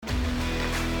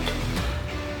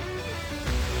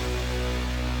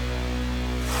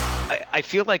I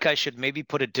feel like I should maybe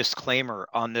put a disclaimer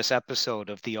on this episode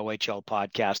of the OHL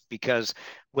podcast because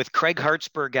with Craig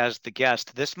Hartsburg as the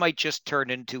guest, this might just turn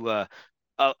into a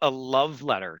love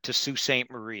letter to Sault Ste.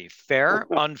 Marie. Fair,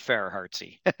 unfair,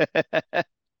 Hartsy.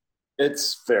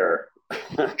 It's fair.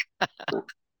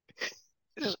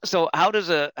 So how does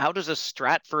a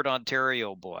Stratford,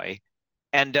 Ontario boy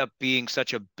end up being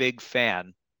such a big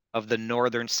fan of the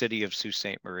northern city of Sault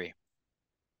Ste. Marie?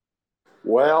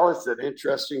 Well, it's an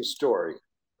interesting story.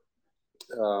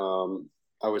 Um,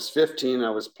 I was 15.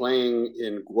 I was playing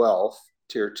in Guelph,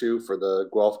 Tier 2 for the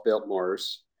Guelph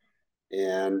Biltmores,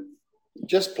 and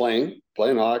just playing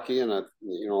hockey. And I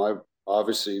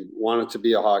obviously wanted to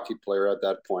be a hockey player at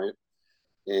that point.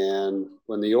 And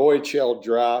when the OHL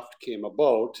draft came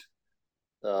about,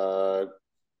 uh,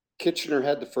 Kitchener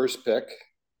had the first pick,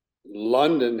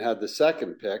 London had the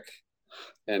second pick,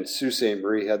 and Sault Ste.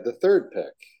 Marie had the third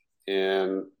pick.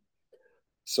 And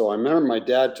so I remember my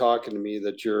dad talking to me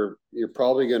that you're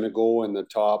probably going to go in the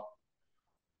top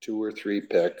two or three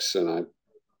picks, and I'm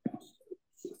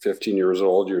 15 years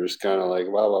old. You're just kind of like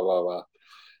blah blah blah blah.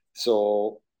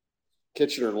 So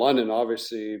Kitchener, London,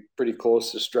 obviously pretty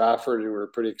close to Stratford, and we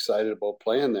were pretty excited about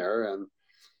playing there. And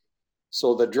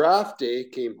so the draft day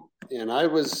came, and I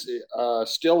was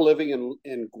still living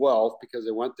in Guelph because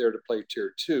I went there to play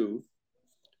Tier 2,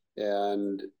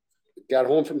 and got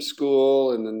home from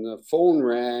school, and then the phone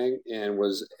rang and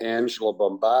was Angelo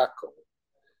Bombaco.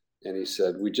 And he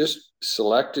said, "We just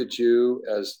selected you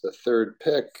as the third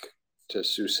pick to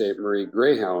Sault Ste. Marie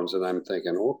Greyhounds." And I'm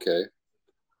thinking, okay,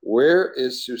 where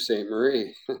is Sault Ste.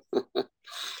 Marie?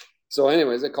 So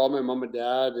anyways, I called my mom and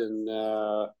dad, and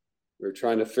we were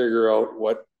trying to figure out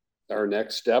what our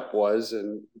next step was.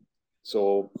 And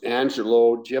so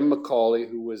Angelo, Jim McCauley,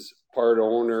 who was part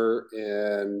owner,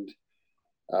 and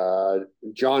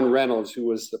John Reynolds, who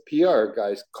was the PR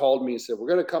guy, called me and said, "We're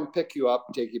going to come pick you up,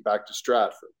 take you back to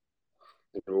Stratford,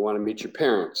 and we want to meet your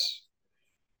parents."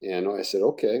 And I said,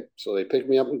 "Okay." So they picked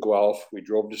me up in Guelph. We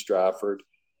drove to Stratford,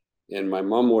 and my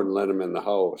mom wouldn't let them in the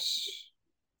house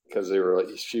because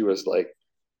she was like,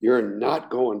 "You're not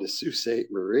going to Sault Ste.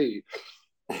 Marie."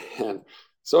 And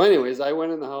so anyways, I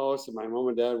went in the house, and my mom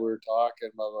and dad were talking,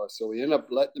 blah, blah. So we ended up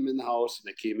letting them in the house, and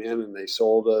they came in and they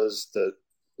sold us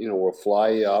we'll fly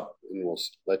you up and we'll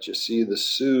let you see the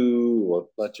Sioux. We'll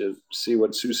let you see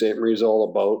what Sault Ste. Marie is all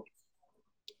about.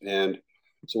 And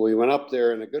so we went up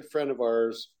there, and a good friend of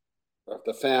ours, of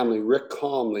the family, Rick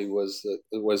Comley, was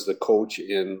the coach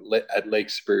at Lake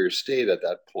Superior State at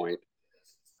that point.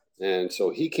 And so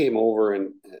he came over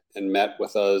and met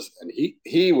with us, and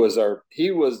he was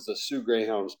the Sioux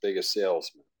Greyhounds' biggest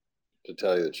salesman, to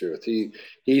tell you the truth.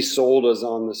 He sold us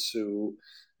on the Sioux.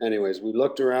 Anyways, we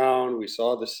looked around, we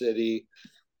saw the city,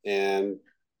 and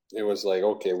it was like,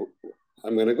 okay,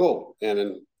 I'm going to go.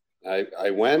 And I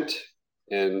went,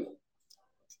 and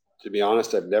to be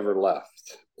honest, I've never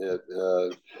left.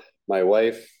 My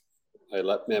wife,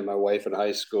 met my wife in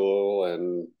high school,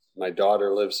 and my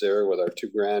daughter lives there with our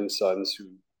two grandsons who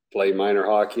play minor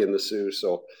hockey in the Sioux.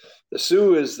 So the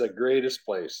Sioux is the greatest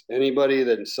place. Anybody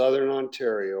that in Southern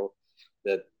Ontario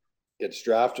that gets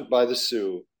drafted by the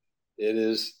Sioux, it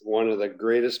is one of the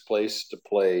greatest places to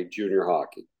play junior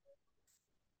hockey.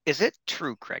 Is it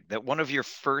true, Craig, that one of your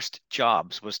first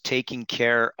jobs was taking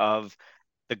care of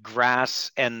the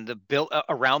grass and the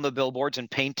around the billboards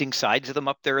and painting sides of them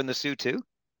up there in the Sioux too?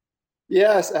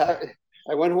 Yes,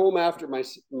 I went home after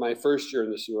my first year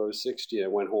in the Sioux. I was 16. I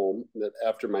went home. That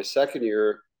after my second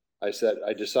year, I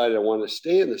decided I wanted to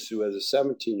stay in the Sioux as a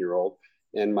 17-year-old.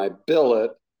 And my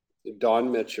billet,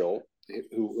 Don Mitchell,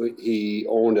 who he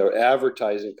owned an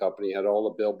advertising company, had all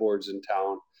the billboards in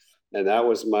town, and that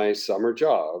was my summer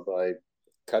job. I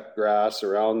cut grass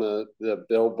around the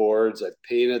billboards. I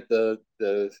painted the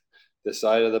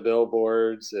side of the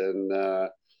billboards, and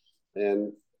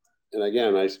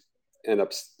again, I end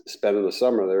up spending the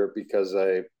summer there because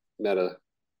I met a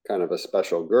kind of a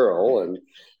special girl, and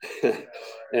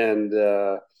and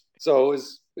so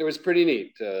it was pretty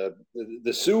neat.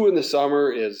 The Sioux in the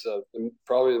summer is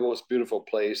probably the most beautiful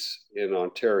place in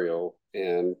Ontario,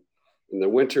 and in the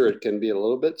winter it can be a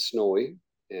little bit snowy,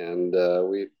 and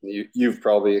you've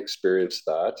probably experienced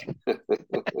that.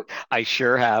 I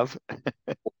sure have.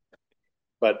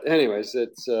 But anyways,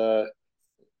 it's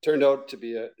turned out to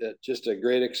be just a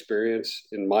great experience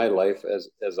in my life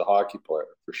as a hockey player,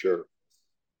 for sure.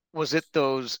 Was it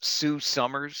those Sioux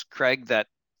summers, Craig, that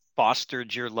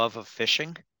fostered your love of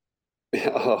fishing?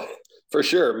 Oh, for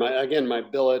sure. My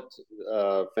billet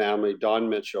family, Don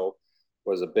Mitchell,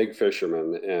 was a big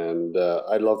fisherman, and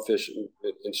I love fishing.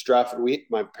 In Stratford,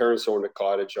 my parents owned a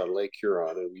cottage on Lake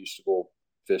Huron, and we used to go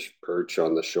fish perch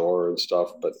on the shore and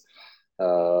stuff. But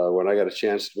when I got a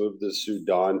chance to move to the Sioux,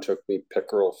 Don took me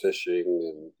pickerel fishing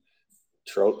and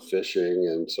trout fishing,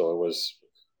 and so it was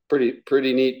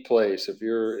pretty neat place. If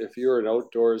you're an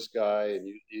outdoors guy and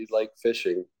you like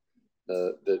fishing,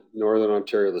 the Northern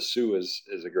Ontario, the Sioux is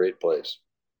a great place.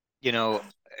 You know,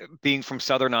 being from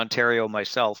Southern Ontario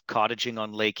myself, cottaging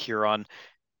on Lake Huron,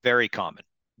 very common.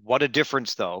 What a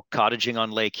difference, though, cottaging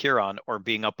on Lake Huron or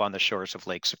being up on the shores of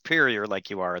Lake Superior like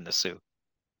you are in the Sioux.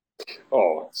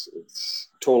 Oh, it's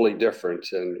totally different,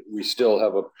 and we still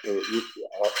have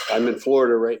I'm in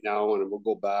Florida right now, and we'll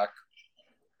go back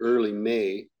early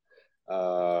May.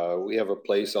 We have a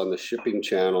place on the shipping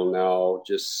channel now,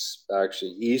 just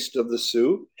actually east of the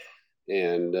Sioux,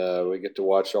 and we get to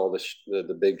watch all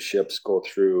the big ships go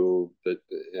through.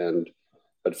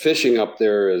 But fishing up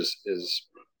there is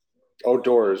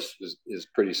outdoors is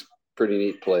pretty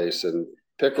neat place. And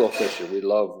pickerel fishing, we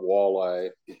love walleye.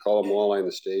 We call them walleye in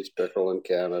the States, pickerel in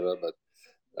Canada. But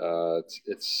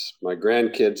it's my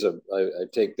grandkids. I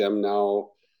take them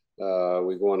now.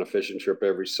 We go on a fishing trip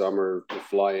every summer,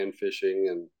 fly in fishing,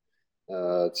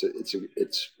 and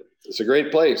it's a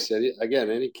great place.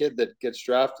 Again, any kid that gets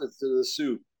drafted to the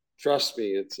Sioux, trust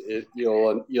me,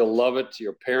 you'll love it.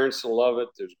 Your parents will love it.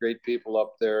 There's great people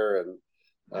up there, and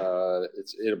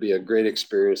it'll be a great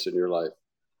experience in your life.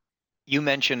 You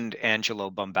mentioned Angelo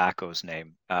Bumbaco's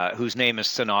name, whose name is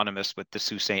synonymous with the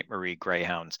Sault Ste. Marie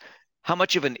Greyhounds. How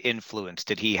much of an influence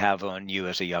did he have on you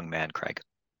as a young man, Craig?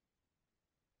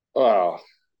 Oh,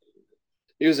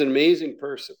 he was an amazing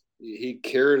person. He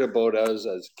cared about us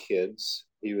as kids.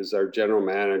 He was our general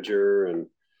manager,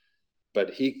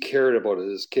 but he cared about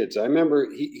his kids. I remember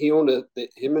he owned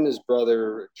him and his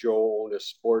brother Joe owned a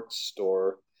sports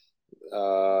store.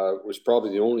 Was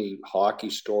probably the only hockey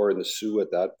store in the Sioux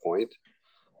at that point.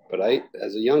 But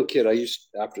as a young kid,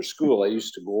 after school, I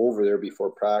used to go over there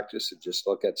before practice and just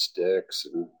look at sticks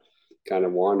and kind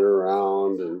of wander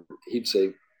around. And he'd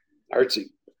say, "Artsy,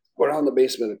 go down the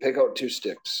basement and pick out 2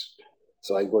 sticks."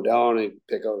 So I'd go down and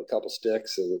pick out a couple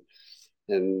sticks, and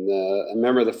I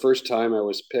remember the first time I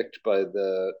was picked by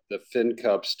the Finn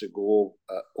Cups to go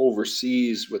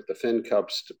overseas with the Finn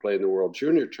Cups to play in the World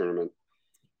Junior Tournament.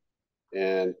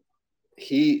 And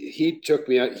he took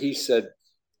me out. He said,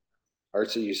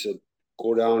 "Artsy," he said,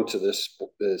 "go down to this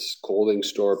clothing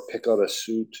store, pick out a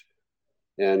suit."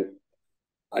 And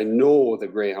I know the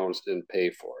Greyhounds didn't pay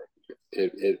for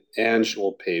it.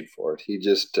 Angelo paid for it. He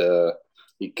just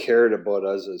he cared about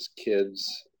us as kids.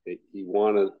 He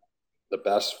wanted the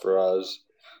best for us,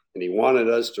 and he wanted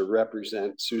us to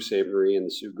represent Sault Ste. Marie and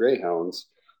the Sioux Greyhounds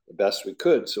the best we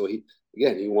could. So he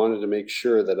wanted to make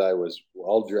sure that I was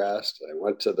well dressed. I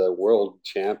went to the World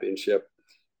Championship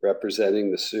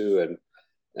representing the Sioux,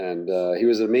 and he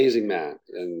was an amazing man.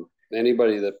 And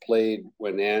anybody that played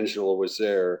when Angelo was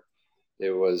there,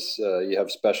 it was you have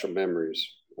special memories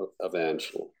of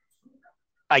Angelo.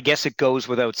 I guess it goes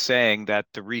without saying that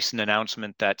the recent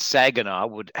announcement that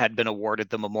Saginaw had been awarded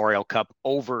the Memorial Cup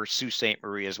over Sault Ste.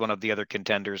 Marie as one of the other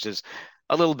contenders is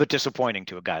a little bit disappointing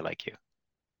to a guy like you.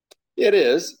 It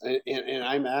is, and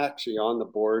I'm actually on the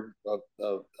board of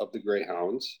the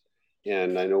Greyhounds,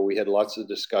 and I know we had lots of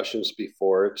discussions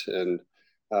before it, and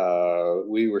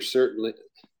we were certainly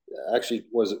actually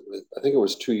I think it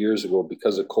was 2 years ago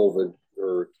because of COVID,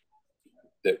 or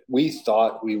that we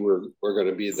thought we were going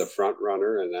to be the front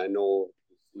runner, and I know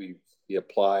we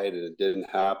applied and it didn't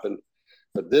happen,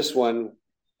 but this one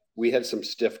we had some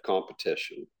stiff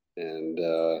competition, and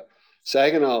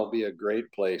Saginaw will be a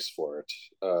great place for it.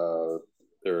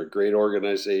 They're a great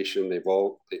organization.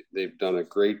 They've done a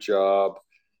great job.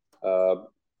 But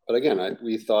again,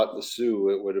 we thought the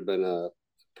Sioux, it would have been a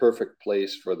perfect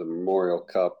place for the Memorial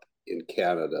Cup in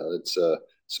Canada. It's a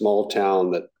small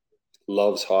town that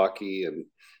loves hockey and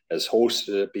has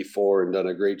hosted it before and done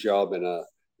a great job in a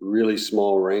really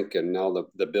small rink. And now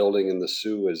the building in the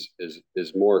Sioux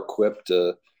is more equipped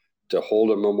to hold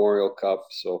a Memorial Cup.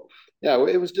 So yeah,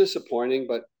 it was disappointing,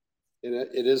 but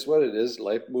it is what it is.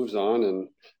 Life moves on,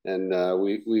 and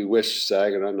we wish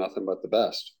Saginaw nothing but the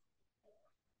best.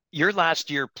 Your last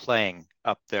year playing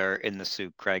up there in the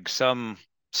Sioux, Craig, some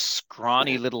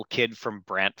scrawny little kid from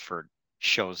Brantford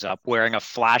shows up wearing a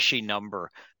flashy number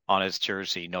on his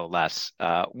jersey, no less.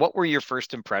 What were your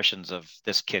first impressions of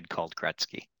this kid called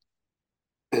Gretzky?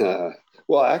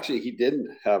 Well, actually, he didn't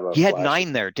have a He had flashy.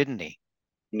 9 there, didn't he?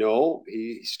 No,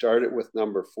 he started with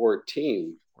number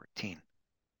 14 14.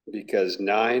 because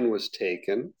 9 was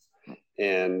taken,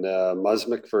 and Muzz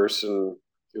McPherson,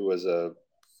 who was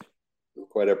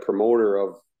quite a promoter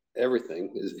of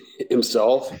everything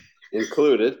himself,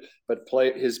 included, but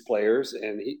his players,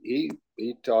 and he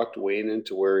talked Wayne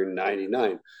into wearing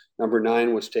 99. Number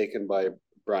 9 was taken by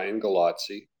Brian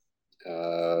Galazzi,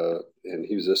 and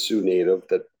he was a Sioux native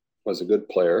that was a good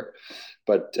player.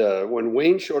 But when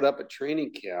Wayne showed up at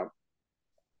training camp,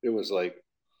 it was like,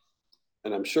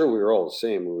 and I'm sure we were all the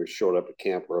same when we showed up at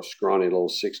camp. We're scrawny little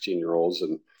 16-year-olds,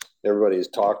 and everybody's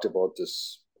talked about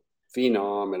this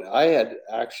phenom. And I had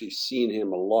actually seen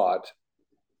him a lot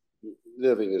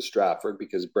living in Stratford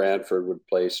because Brantford would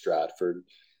play Stratford.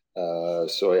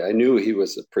 So I knew he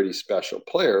was a pretty special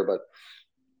player, but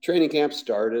training camp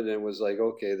started and it was like,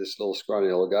 okay, this little scrawny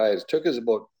little guy. It took us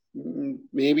about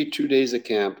maybe 2 days of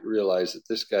camp to realize that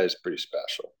this guy's pretty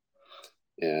special.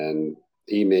 And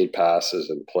he made passes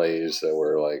and plays that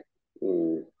were like,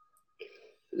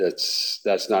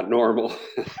 that's not normal.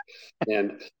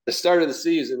 And the start of the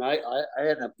season, I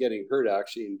ended up getting hurt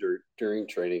actually during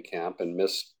training camp and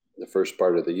missed the first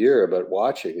part of the year. But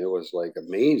watching it was like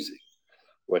amazing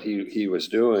what he was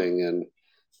doing,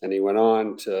 and he went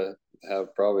on to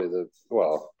have probably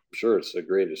I'm sure it's the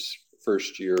greatest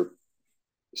first year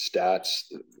stats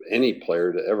any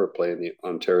player to ever play in the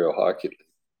Ontario Hockey League.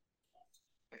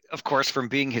 Of course, from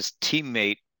being his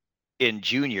teammate in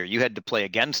junior, you had to play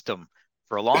against him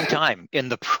for a long time in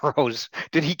the pros.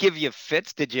 Did he give you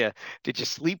fits? Did you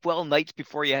sleep well nights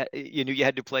before you knew you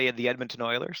had to play in the Edmonton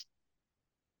Oilers?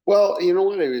 Well, you know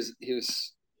what?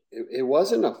 It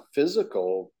wasn't a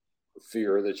physical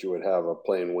fear that you would have of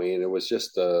playing Wayne. It was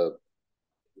just the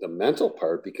mental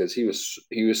part because he was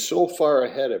so far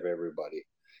ahead of everybody.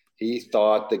 He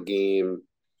thought the game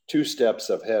 2 steps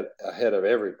ahead of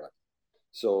everybody.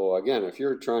 So again, if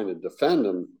you're trying to defend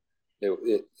him,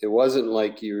 it wasn't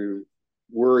like you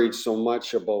worried so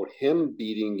much about him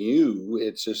beating you.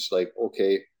 It's just like,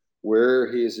 okay, where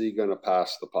is he going to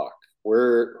pass the puck?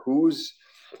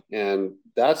 And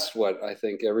that's what I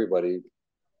think everybody,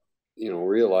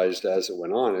 realized as it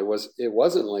went on. It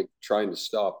wasn't like trying to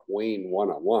stop Wayne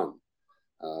one-on-one.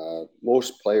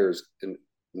 Most players in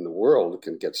the world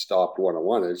can get stopped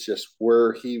one-on-one. It's just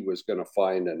where he was going to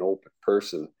find an open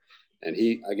person. And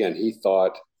he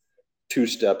thought 2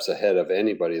 steps ahead of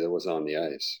anybody that was on the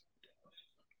ice.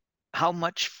 How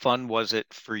much fun was it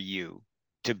for you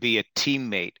to be a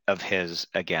teammate of his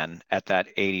again at that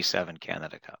 87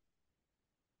 Canada Cup?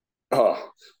 Oh,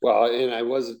 well, and I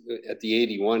was at the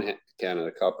 81 Canada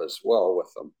Cup as well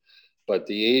with them. But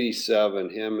the 87,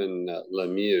 him and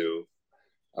Lemieux,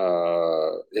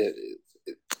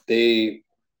 they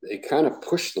kind of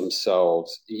pushed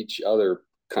themselves each other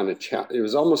it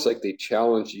was almost like they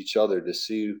challenged each other to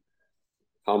see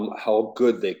how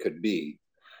good they could be.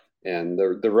 And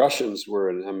the Russians were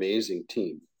an amazing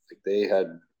team. They had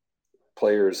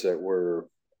players that were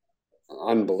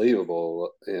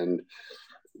unbelievable, and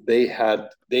they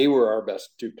were our best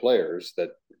 2 players.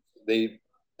 That they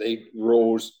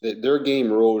rose, their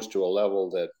game rose to a level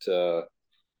that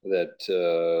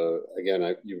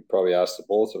again, you probably asked the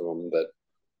both of them that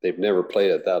they've never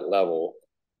played at that level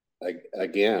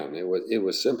again. It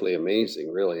was simply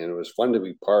amazing, really, and it was fun to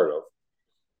be part of.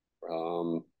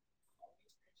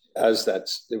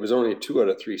 It was only a 2 out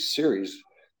of 3 series,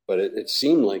 but it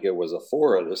seemed like it was a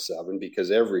 4 out of 7 because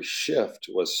every shift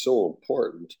was so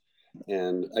important.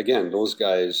 And again, those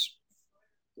guys,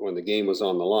 when the game was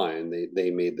on the line,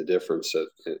 they made the difference at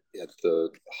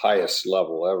the highest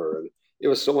level ever. And it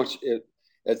was so much.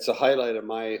 It's a highlight of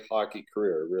my hockey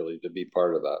career, really, to be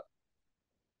part of that.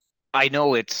 I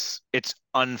know it's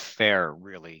unfair,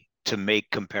 really, to make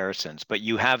comparisons, but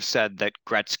you have said that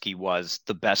Gretzky was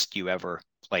the best you ever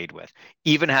played with.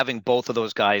 Even having both of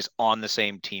those guys on the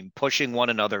same team, pushing one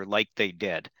another like they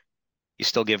did, you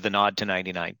still give the nod to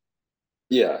 99.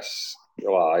 Yes.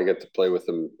 Well, I got to play with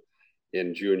him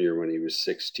in junior when he was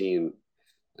 16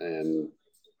 and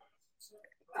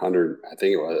 100, I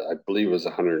believe it was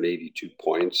 182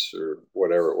 points or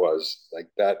whatever it was. Like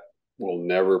that will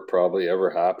never probably ever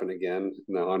happen again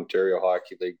in the Ontario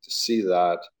Hockey League to see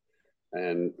that.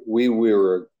 And we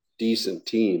were a decent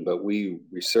team, but we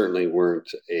certainly weren't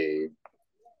a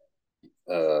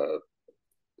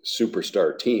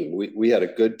superstar team. We had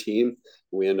a good team.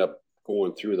 We ended up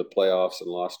going through the playoffs and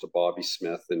lost to Bobby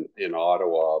Smith in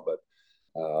Ottawa, but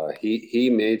he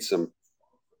made some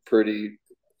pretty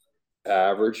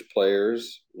average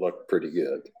players look pretty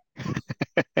good.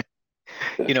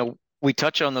 We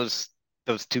touch on those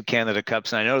 2 Canada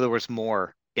Cups, and I know there was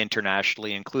more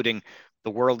internationally, including the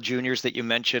World Juniors that you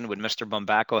mentioned when Mr.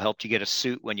 Bumbacco helped you get a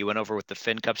suit when you went over with the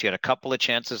Finn Cups. You had a couple of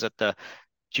chances at the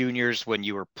juniors when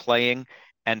you were playing,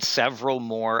 and several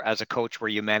more as a coach where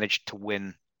you managed to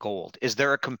win gold. Is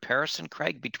there a comparison,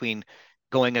 Craig, between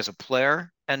going as a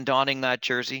player and donning that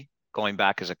jersey, going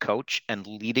back as a coach and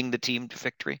leading the team to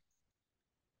victory?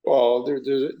 Well,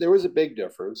 there was a big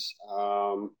difference.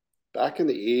 Back in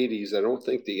the 80s, I don't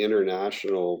think the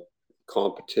international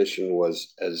competition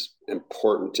was as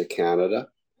important to Canada.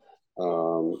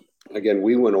 Again,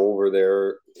 we went over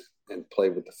there and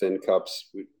played with the Finn Cups.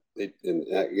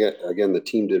 Again, the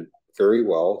team did very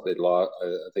well. They lost.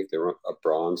 I think they were a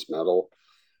bronze medal.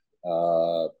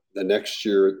 The next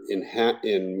year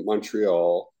in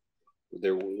Montreal,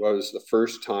 there was the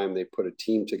first time they put a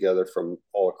team together from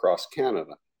all across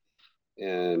Canada,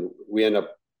 and we end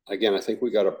up again. I think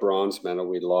we got a bronze medal.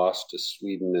 We lost to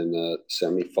Sweden in the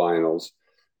semifinals,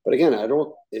 but again,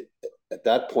 at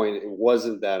that point it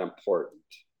wasn't that important.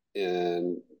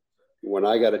 And when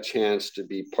I got a chance to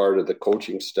be part of the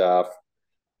coaching staff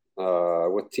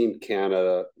with Team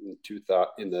Canada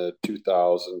in the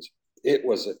 2000s,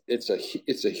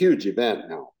 it's a huge event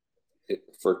now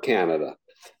for Canada.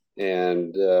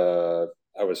 And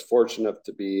I was fortunate enough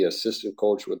to be assistant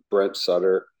coach with Brent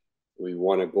Sutter. We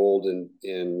won a gold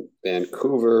in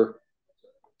Vancouver,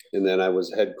 and then I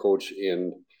was head coach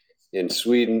in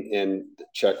Sweden and the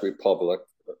Czech Republic,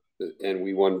 and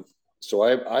we won. So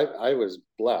I was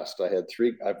blessed.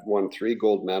 I've won 3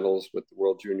 gold medals with the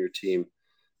World Junior team,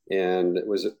 and it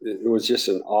was just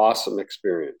an awesome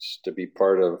experience to be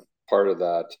part of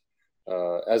that.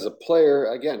 As a player,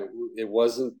 again, it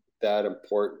wasn't that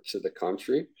important to the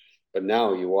country, but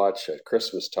now you watch at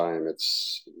Christmas time,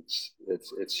 it's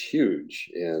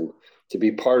huge, and to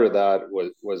be part of that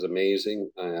was amazing.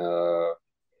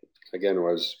 Again, I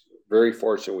was very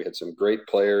fortunate. We had some great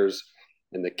players,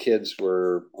 and the kids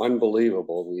were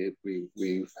unbelievable.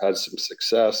 We had some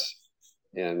success,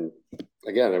 and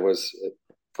again, it was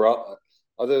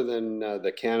other than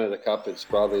the Canada Cup, it's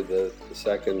probably the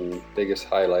second biggest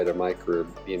highlight of my career,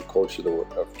 being coach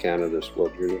of Canada's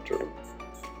World Junior Tournament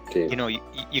team. You know,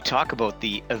 you talk about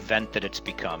the event that it's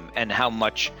become and how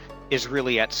much is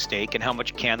really at stake and how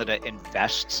much Canada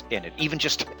invests in it, even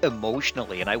just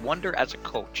emotionally. And I wonder, as a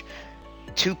coach,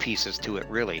 2 pieces to it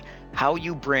really: how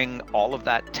you bring all of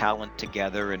that talent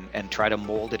together and try to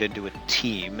mold it into a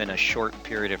team in a short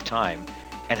period of time,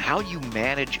 and how you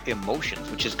manage emotions,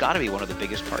 which has got to be one of the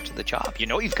biggest parts of the job. You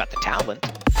know, you've got the talent.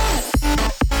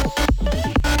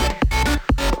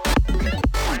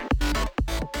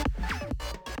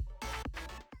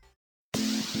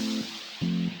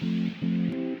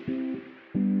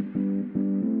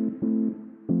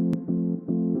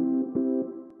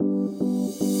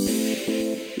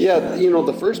 Yeah,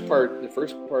 the first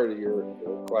part of your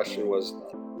question was,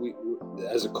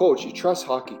 as a coach, you trust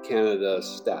Hockey Canada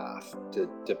staff to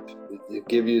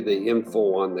give you the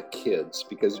info on the kids,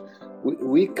 because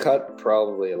we cut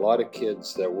probably a lot of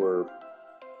kids that were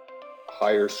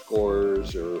higher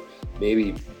scorers or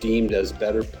maybe deemed as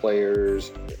better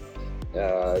players,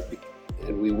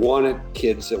 and we wanted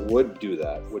kids that would do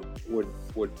that,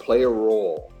 would play a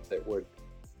role, that would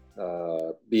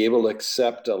be able to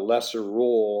accept a lesser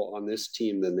role on this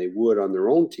team than they would on their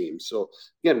own team. So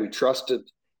again, we trusted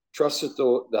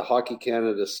the Hockey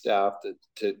Canada staff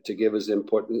to give us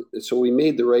input. And so we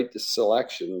made the right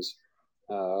selections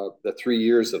the 3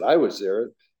 years that I was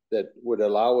there that would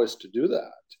allow us to do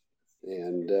that.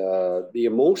 And the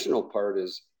emotional part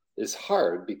is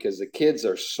hard because the kids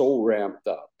are so ramped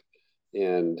up,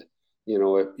 and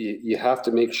you have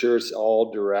to make sure it's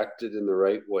all directed in the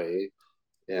right way.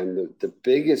 And the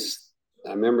biggest,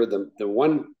 I remember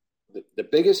the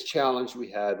biggest challenge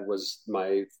we had was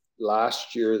my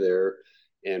last year there,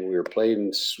 and we were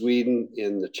playing Sweden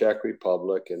in the Czech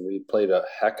Republic, and we played a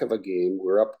heck of a game. We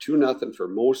were up 2-0 for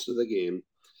most of the game.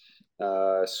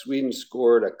 Sweden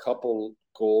scored a couple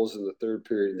goals in the third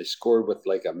period, and they scored with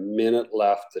like a minute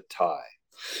left to tie.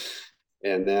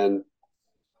 And then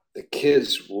the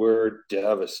kids were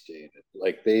devastated.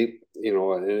 Like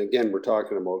and again, we're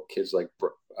talking about kids like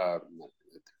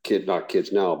not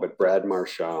kids now, but Brad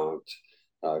Marchand,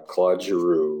 Claude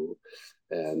Giroux.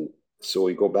 And so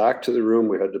we go back to the room.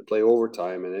 We had to play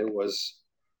overtime, and it was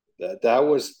that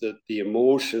was the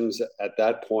emotions at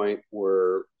that point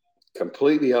were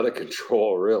completely out of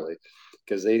control, really,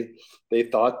 because they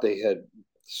thought they had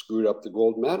screwed up the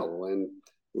gold medal, and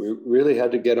we really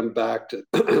had to get them back to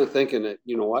thinking that,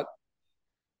 you know what,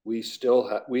 we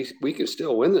can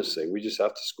still win this thing. We just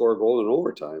have to score a goal in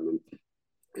overtime,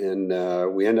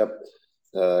 and we end up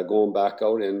going back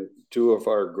out, and 2 of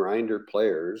our grinder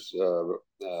players,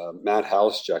 Matt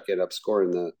Halschuk, ended up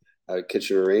scoring the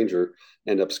Kitchener Ranger,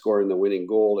 ended up scoring the winning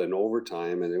goal in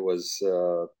overtime, and it was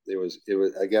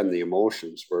again, the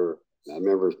emotions were. I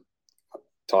remember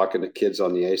talking to kids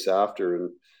on the ice after,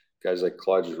 and guys like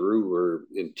Claude Giroux were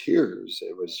in tears.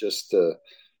 It was just the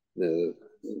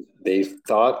they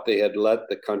thought they had let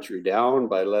the country down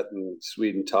by letting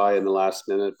Sweden tie in the last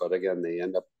minute, but again, they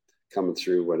end up coming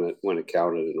through when it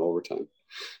counted in overtime.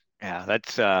 Yeah,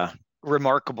 that's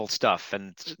remarkable stuff,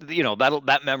 and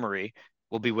that memory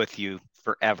will be with you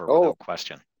forever Oh, without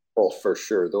question. oh, for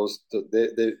sure. Those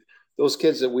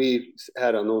kids that we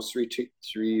had on those 3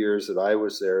 years that I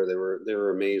was there, they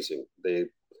were amazing. They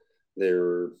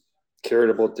were cared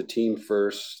about the team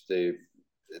first.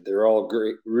 They're all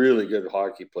great, really good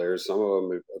hockey players. Some of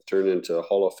them have turned into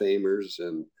Hall of Famers,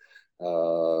 and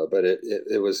but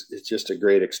it's just a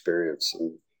great experience.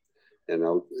 And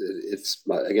it's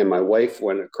again, my wife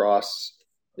went across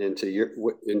into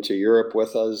Europe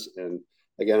with us, and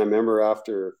again, I remember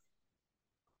after,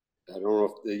 I don't know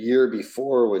if the year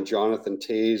before, when Jonathan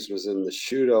Toews was in the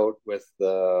shootout with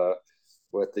the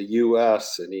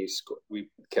U.S. and we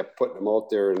kept putting him out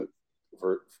there, and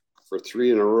for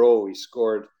three in a row he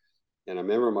scored. And I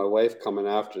remember my wife coming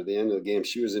after the end of the game.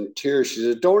 She was in tears. She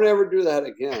said, "Don't ever do that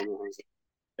again." And I was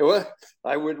like, well,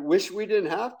 I would wish we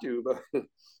didn't have to,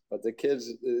 but the kids,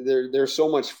 they're so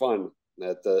much fun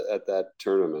at that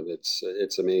tournament.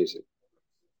 It's amazing.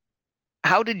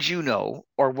 How did you know,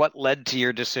 or what led to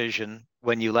your decision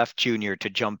when you left junior to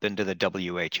jump into the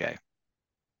WHA?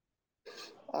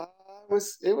 Uh,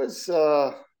 it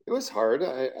was hard.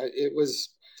 It was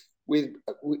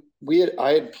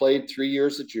I had played 3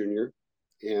 years at junior,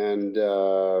 and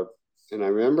I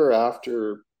remember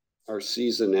after our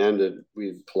season ended,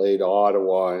 we played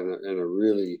Ottawa in a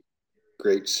really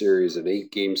great series, an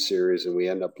 8-game series, and we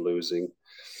end up losing.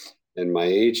 And my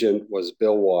agent was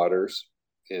Bill Waters,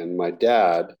 and my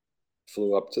dad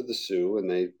flew up to the Sioux, and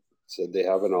they said they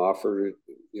have an offer,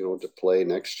 to play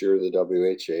next year the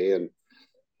WHA,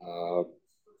 uh,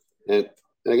 and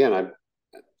again, I'm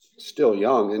still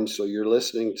young, and so you're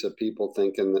listening to people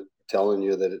telling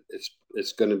you that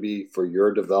it's going to be for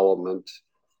your development.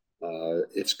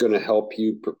 It's going to help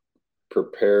you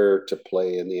prepare to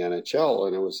play in the NHL,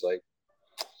 and it was like,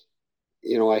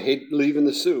 I hate leaving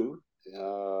the Sioux,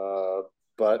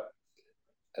 but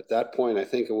at that point, I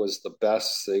think it was the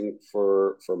best thing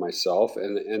for myself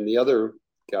and the other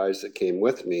guys that came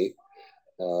with me.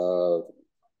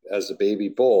 As the baby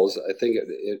bulls, I think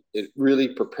it really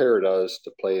prepared us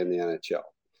to play in the NHL.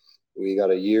 We got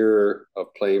a year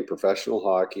of playing professional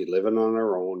hockey, living on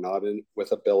our own, not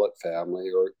with a billet family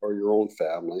or your own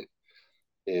family,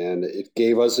 and it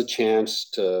gave us a chance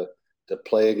to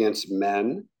play against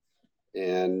men.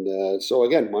 And so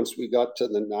again, once we got to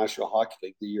the National Hockey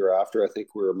League the year after, I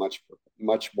think we were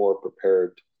much more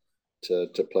prepared to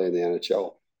play in the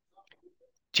NHL.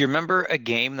 Do you remember a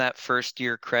game that first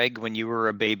year, Craig, when you were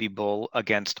a baby bull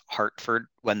against Hartford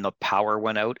when the power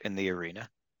went out in the arena?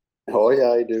 Oh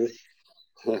yeah, I do.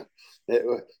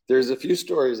 There's a few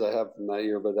stories I have from that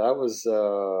year, but that was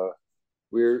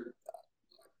we're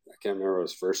I can't remember if it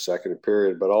was first, second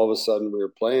period, but all of a sudden we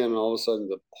were playing, and all of a sudden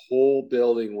the whole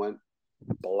building went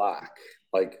black,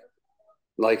 like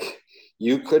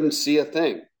you couldn't see a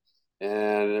thing,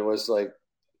 and it was like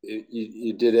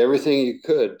you did everything you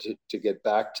could to get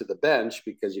back to the bench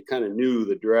because you kind of knew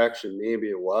the direction maybe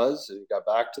it was, and you got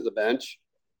back to the bench,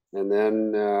 and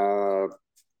then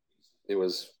it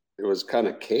was kind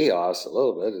of chaos a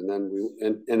little bit, and then we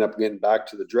end up getting back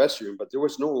to the dressing room, but there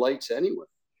was no lights anywhere,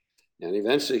 and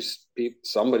eventually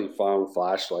somebody found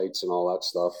flashlights and all that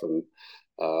stuff, and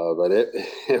but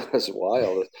it was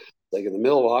wild. Like in the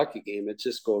middle of a hockey game, it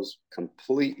just goes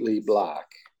completely black,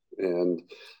 and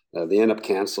they end up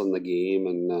canceling the game,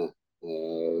 and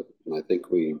I think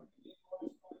we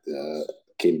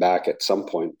came back at some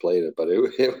point and played it, but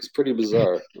it was pretty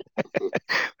bizarre.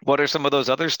 What are some of those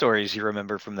other stories you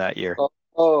remember from that year?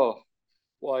 Oh,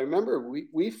 well, I remember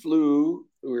we flew.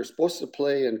 We were supposed to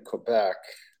play in Quebec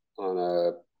on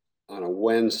a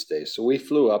Wednesday, so we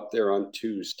flew up there on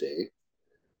Tuesday,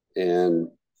 and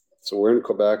so we're in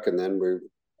Quebec, and then we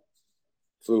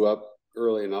flew up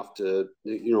early enough to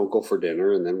go for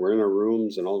dinner, and then we're in our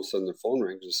rooms, and all of a sudden the phone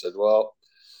rings and said, "Well,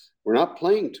 we're not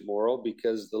playing tomorrow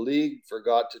because the league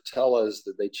forgot to tell us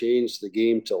that they changed the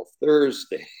game till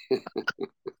Thursday."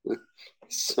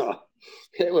 So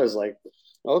it was like,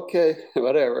 okay,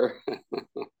 whatever.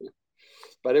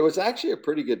 But it was actually a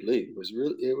pretty good league.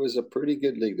 It was a pretty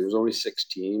good league. There was only 6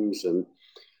 teams, and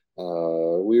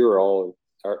we were all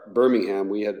Birmingham.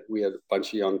 We had a bunch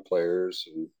of young players,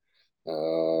 and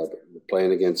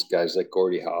playing against guys like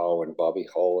Gordie Howe and Bobby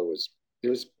Hull. It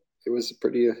was a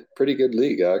pretty good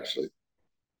league, actually.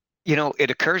 It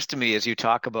occurs to me as you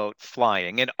talk about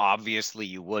flying, and obviously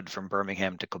you would from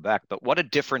Birmingham to Quebec, but what a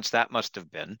difference that must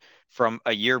have been from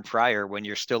a year prior when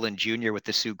you're still in junior with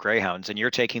the Sioux Greyhounds and you're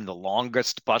taking the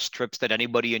longest bus trips that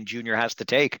anybody in junior has to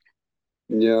take.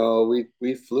 No,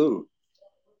 we flew.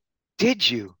 Did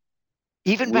you?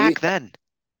 Even We back then?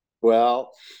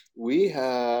 well, we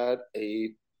had a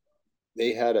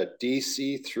they had a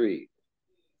DC-3,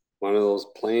 one of those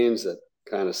planes that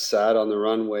kind of sat on the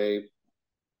runway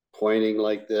pointing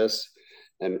like this.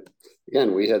 And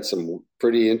again, we had some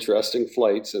pretty interesting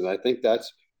flights. And I think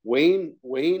that's Wayne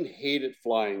hated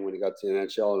flying when he got to the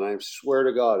NHL. And I swear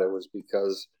to God, it was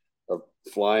because of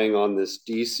flying on this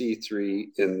DC-3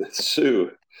 in the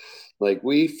Sioux. Like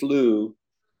we flew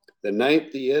the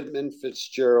night the Edmund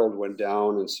Fitzgerald went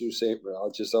down in Sault Ste.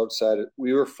 Marie, just outside it.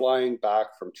 We were flying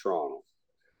back from Toronto.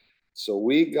 So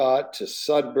we got to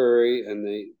Sudbury, and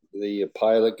the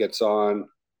pilot gets on,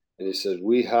 and he said,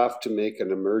 "We have to make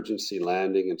an emergency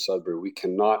landing in Sudbury. We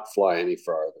cannot fly any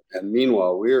farther." And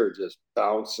meanwhile, we were just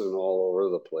bouncing all over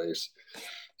the place.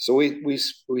 So we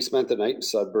spent the night in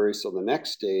Sudbury. So the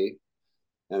next day,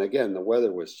 and again, the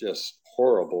weather was just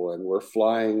horrible, and we're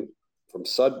flying from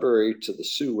Sudbury to the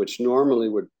Sioux, which normally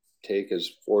would take us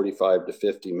 45 to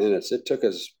 50 minutes. It took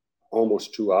us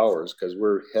almost 2 hours because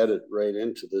we're headed right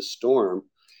into this storm.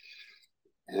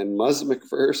 And Muzz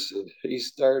McPherson, he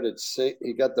started sing.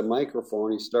 He got the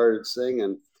microphone. He started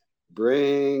singing,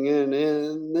 "Bringing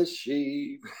in the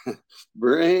sheep,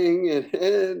 bringing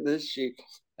in the sheep,"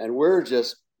 and we're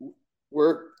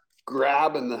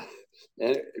grabbing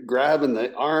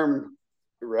the arm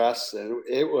rests, and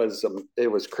it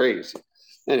was crazy.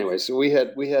 Anyway, so we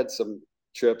had some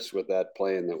trips with that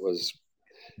plane that was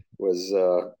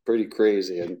pretty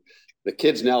crazy. And the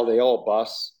kids now, they all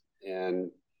bus,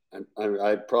 and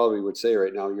I probably would say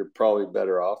right now you're probably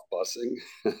better off busing.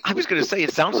 I was going to say,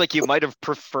 it sounds like you might have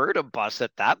preferred a bus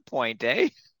at that point, eh?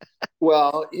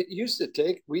 Well, we used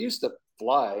to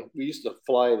fly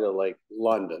to like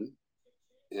London,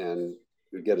 and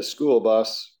we'd get a school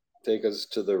bus take us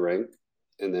to the rink,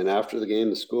 and then after the game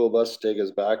the school bus take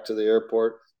us back to the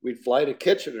airport. We'd fly to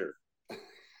Kitchener.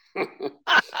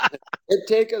 It'd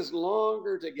take us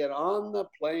longer to get on the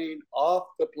plane, off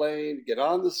the plane, get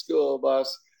on the school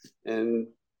bus, and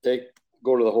take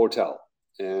go to the hotel.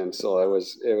 And so it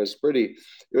was pretty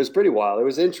wild. It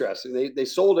was interesting. They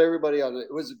sold everybody on it.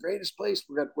 It was the greatest place.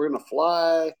 We're gonna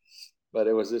fly, but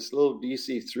it was this little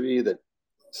DC-3 that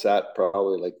sat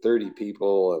probably like 30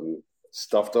 people and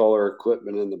stuffed all our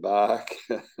equipment in the back.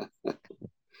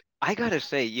 I gotta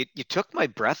say, you took my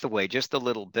breath away just a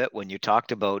little bit when you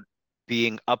talked about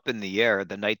being up in the air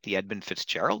the night the Edmund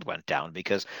Fitzgerald went down,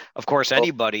 because of course Oh,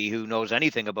 anybody who knows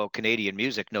anything about Canadian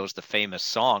music knows the famous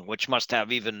song, which must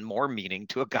have even more meaning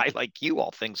to a guy like you,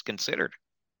 all things considered.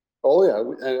 oh yeah.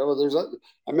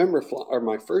 I remember or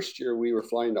my first year we were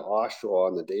flying to Oshawa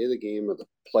on the day of the game of the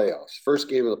playoffs, first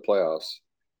game of the playoffs,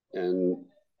 and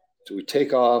so we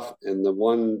take off, and the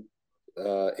one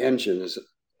engine is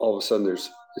all of a sudden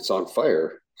it's on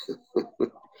fire.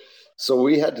 So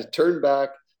we had to turn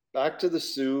back to the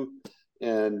Sioux,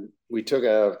 and we took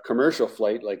a commercial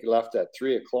flight, like left at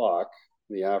 3 o'clock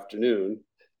in the afternoon,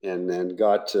 and then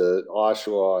got to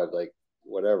Oshawa at like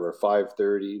whatever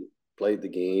 5:30. Played the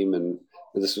game, and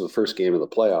this was the first game of the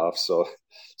playoffs. So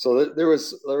there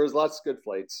was lots of good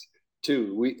flights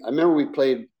too. I remember we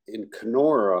played in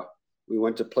Kenora. We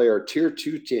went to play our tier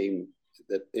 2 team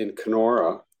that in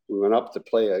Kenora. We went up to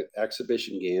play an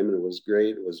exhibition game, and it was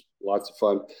great. It was lots of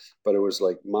fun, but it was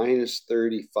like minus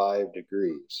 35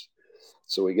 degrees.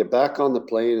 So we get back on the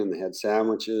plane, and they had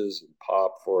sandwiches and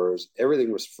pop for us.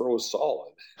 Everything was froze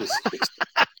solid.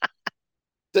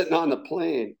 Sitting on the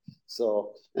plane.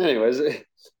 So, anyways,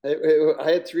 I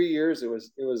had 3 years. It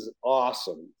was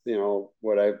awesome.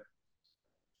 What I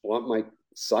want my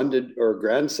son to or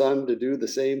grandson to do the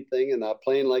same thing in that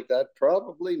plane like that?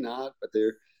 Probably not. But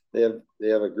they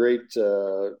have a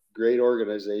great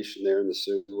organization there in the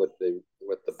Sioux with the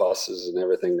buses and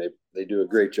everything. They do a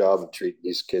great job of treating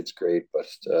these kids great. But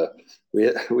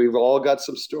we've all got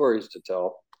some stories to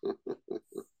tell.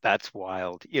 That's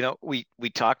wild. We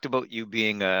talked about you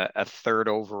being a third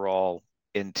overall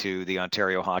into the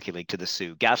Ontario Hockey League to the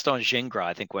Sioux. Gaston Gingras,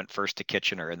 I think, went first to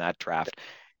Kitchener in that draft.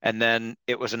 And then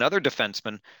it was another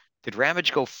defenseman. Did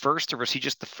Ramage go first, or was he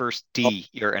just the first D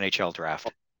your NHL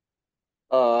draft?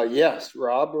 Yes,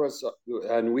 Rob was,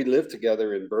 and we lived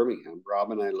together in Birmingham.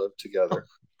 Rob and I lived together,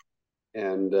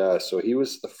 and so he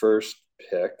was the first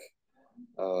pick.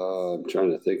 I'm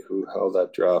trying to think how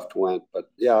that draft went,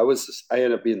 but yeah, I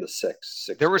ended up being the sixth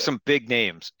There were pick. some big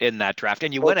names in that draft,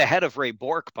 and you Oh, went ahead of Ray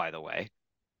Bork, by the way.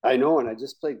 I know, and I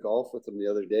just played golf with him the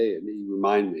other day, and he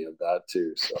reminded me of that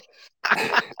too. So,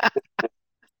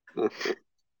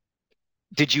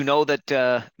 Did you know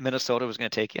that Minnesota was going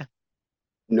to take you?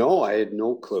 no, I had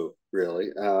no clue really.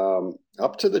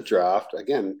 Up to the draft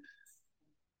again.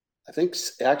 I think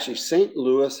actually St.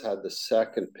 Louis had the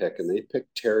second pick, and they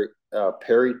picked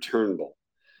Perry Turnbull,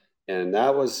 and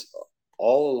that was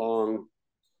all along.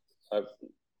 Uh,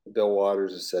 Bill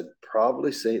Waters has said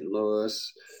probably St.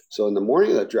 Louis. So in the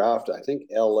morning of the draft, I think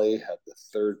LA had the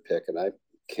third pick, and I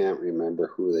can't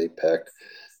remember who they picked.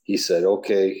 He said,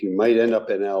 "Okay, he might end up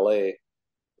in LA."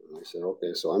 And I said,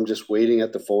 "Okay." So I'm just waiting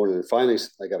at the phone, and finally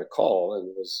I got a call, and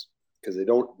it was because they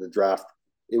don't the draft.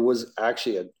 It was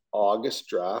actually an August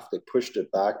draft. They pushed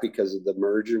it back because of the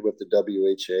merger with the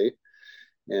WHA,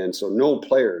 and so no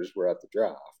players were at the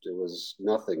draft. It was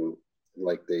nothing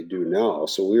like they do now.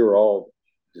 So we were all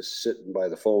just sitting by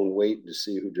the phone waiting to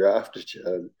see who drafted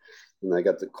you. And I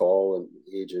got the call and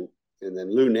agent. And then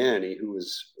Lou Nanny, who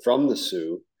was from the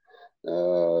Sioux,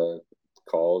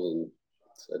 called and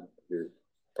said, "You're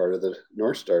part of the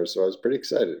North Stars." So I was pretty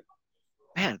excited.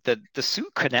 Man, the Sioux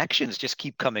connections just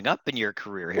keep coming up in your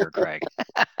career here, Craig.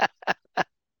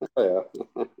 Oh,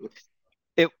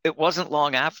 yeah. It wasn't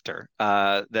long after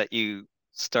that you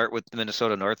start with the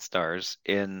Minnesota North Stars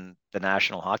in the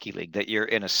National Hockey League that you're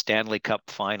in a Stanley Cup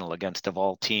final against, of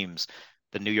all teams,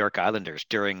 the New York Islanders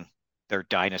during their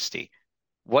dynasty.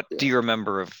 What do Yeah. you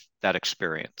remember of that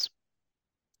experience?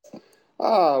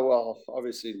 Well,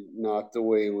 obviously not the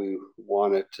way we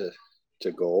wanted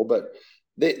to go, but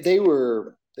they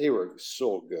were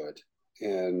so good,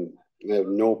 and I have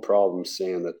no problem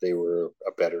saying that they were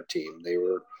a better team. They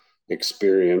were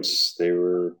experienced. They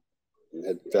were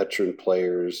had veteran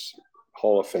players,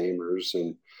 Hall of Famers,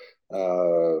 and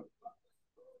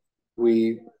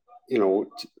we, you know,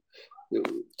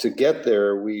 to get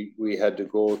there, we had to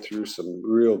go through some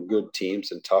real good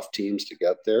teams and tough teams to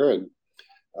get there, and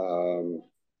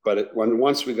but when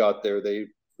once we got there,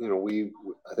 we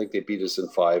I think they beat us in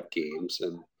 5 games,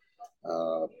 and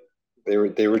uh,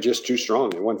 they were just too strong.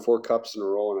 They won 4 cups in a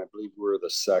row, and I believe we were the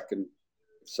second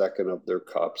of their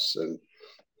cups, and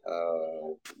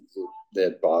uh, they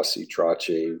had Bossy,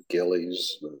 Trache,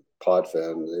 Gillies,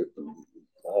 Potvin,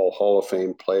 all Hall of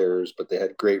Fame players, but they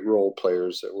had great role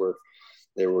players that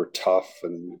were tough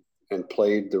and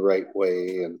played the right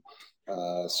way. And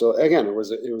so again, it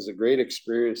was a great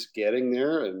experience getting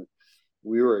there. And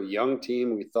we were a young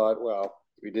team. We thought, well,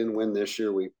 we didn't win this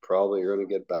year. We probably are going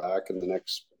to get back in the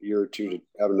next year or two to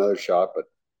have another shot. But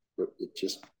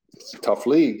it's a tough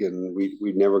league, and we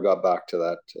never got back to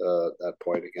that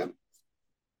point again.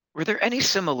 Were there any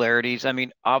similarities? I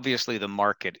mean, obviously the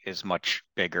market is much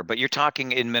bigger, but you're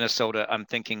talking in Minnesota, I'm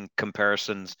thinking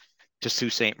comparisons to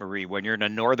Sault Ste. Marie when you're in a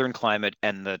northern climate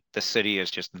and the city is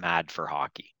just mad for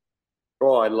hockey.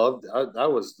 Oh, I loved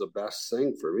that. Was the best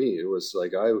thing for me. It was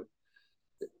like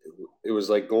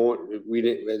going. We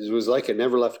didn't. It was like I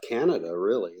never left Canada.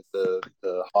 Really, the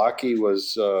hockey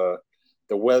was the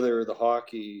weather, the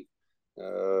hockey,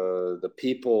 the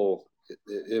people.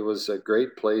 It was a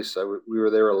great place. We were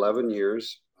there 11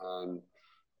 years, and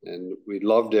we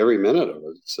loved every minute of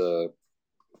it.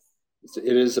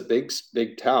 It is a big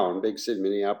town, big city.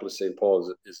 Minneapolis, St.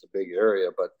 Paul is a big area,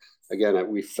 but again,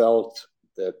 we felt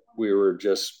that we were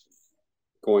just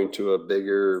going to a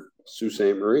bigger Sault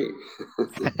Ste. Marie.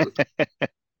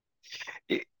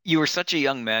 You were such a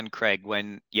young man, Craig,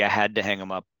 when you had to hang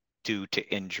him up due to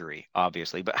injury,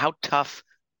 obviously. But how tough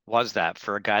was that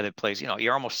for a guy that plays,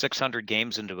 you're almost 600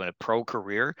 games into a pro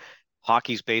career.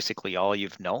 Hockey's basically all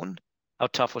you've known. How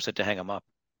tough was it to hang him up?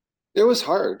 It was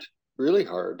hard, really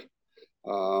hard.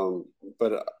 Um,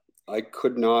 but I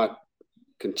could not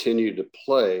continue to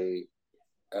play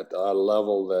at a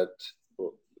level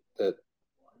that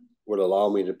would allow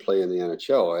me to play in the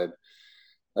NHL.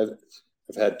 I've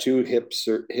had 2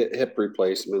 hip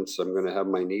replacements. I'm going to have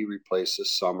my knee replaced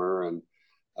this summer, and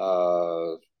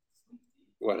uh,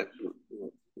 what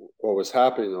what was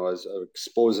happening though is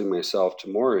exposing myself to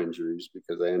more injuries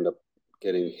because I end up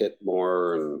getting hit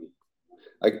more, and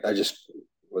I just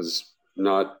was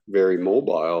not very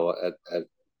mobile at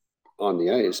on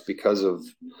the ice because of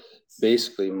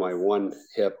basically my one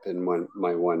hip and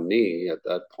my one knee at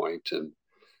that point, and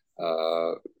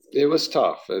uh, it was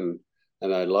tough, and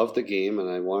I loved the game and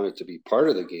I wanted to be part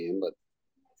of the game, but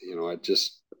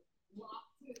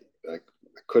I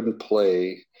couldn't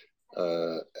play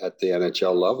at the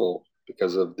NHL level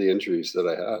because of the injuries that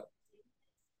I had.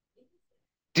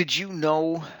 Did you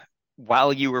know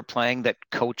while you were playing that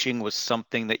coaching was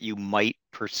something that you might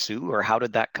pursue, or how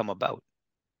did that come about?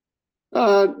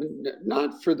 Uh,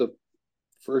 Not for the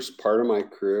first part of my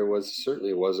career was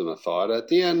certainly wasn't a thought. At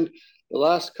the end, the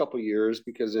last couple of years,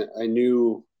 because I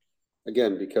knew,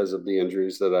 again, because of the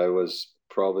injuries, that I was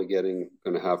probably going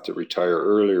to have to retire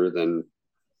earlier than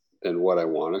what I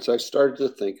wanted. So I started to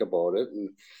think about it, and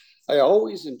I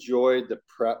always enjoyed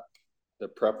the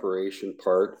preparation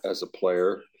part as a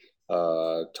player.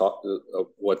 Talk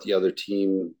what the other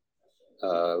team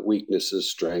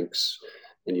weaknesses, strengths,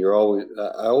 and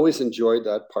I always enjoyed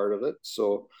that part of it.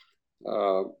 So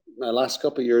my last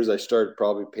couple of years, I started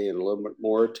probably paying a little bit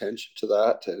more attention to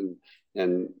that, and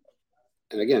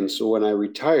and again, so when I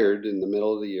retired in the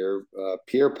middle of the year,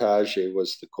 Pierre Page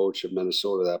was the coach of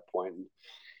Minnesota at that point. And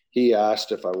he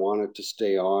asked if I wanted to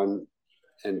stay on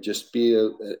and just be a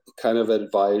kind of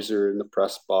advisor in the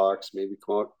press box, maybe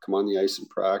come on the ice and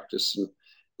practice and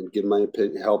give my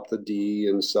opinion, help the D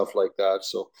and stuff like that.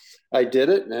 So I did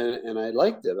it, and I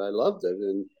liked it. I loved it.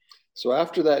 And so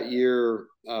after that year,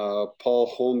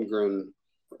 Paul Holmgren,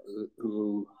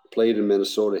 who played in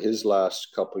Minnesota his last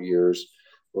couple of years,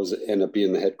 ended up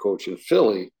being the head coach in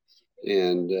Philly.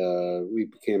 And we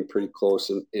became pretty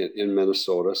close in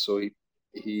Minnesota. So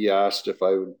he asked if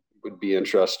I would be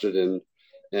interested in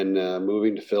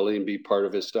moving to Philly and be part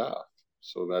of his staff.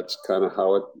 So that's kind of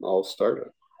how it all started.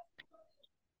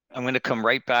 I'm going to come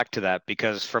right back to that,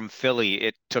 because from Philly,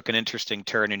 it took an interesting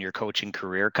turn in your coaching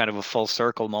career, kind of a full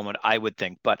circle moment, I would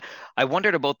think. But I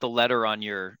wondered about the letter on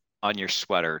your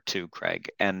sweater too, Craig,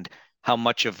 and how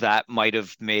much of that might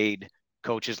have made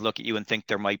coaches look at you and think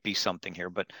there might be something here.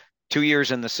 But 2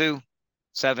 years in the Sioux,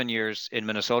 7 years in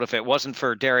Minnesota. If it wasn't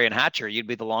for Darian Hatcher, you'd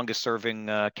be the longest serving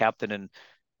captain in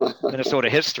Minnesota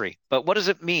history. But what does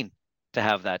it mean to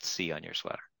have that C on your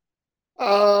sweater?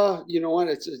 You know what?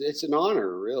 It's an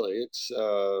honor, really.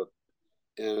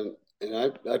 And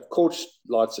I've coached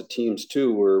lots of teams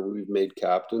too, where we've made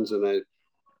captains, and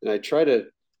I try to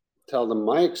tell them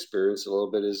my experience a little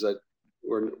bit is that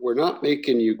we're not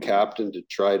making you captain to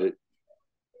try to,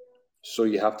 so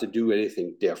you have to do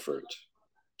anything different.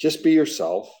 Just be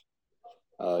yourself.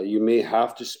 You may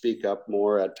have to speak up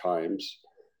more at times,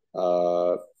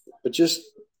 but just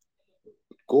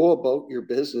go about your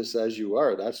business as you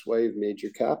are. That's why you've made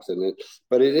your captain.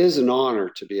 But it is an honor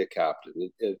to be a captain.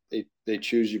 They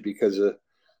choose you because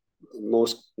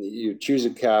you choose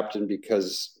a captain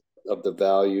because of the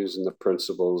values and the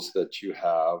principles that you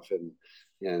have,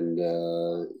 and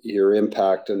your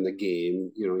impact on the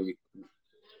game.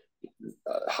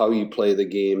 How you play the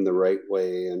game the right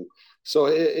way, and so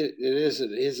it is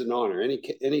an honor.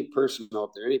 Any person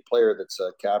out there, any player that's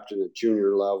a captain at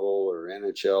junior level or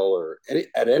NHL or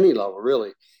at any level,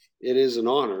 really, it is an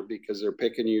honor, because they're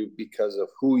picking you because of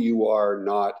who you are.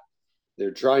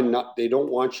 They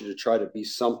don't want you to try to be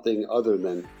something other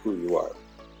than who you are.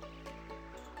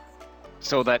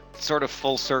 So that sort of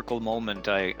full circle moment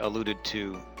I alluded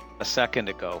to a second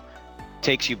ago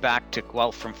takes you back to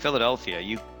Guelph from Philadelphia.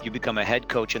 You become a head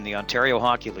coach in the Ontario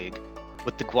Hockey League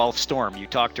with the Guelph Storm. You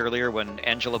talked earlier when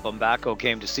Angela Bumbaco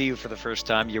came to see you for the first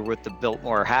time, you were with the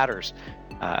Biltmore Hatters,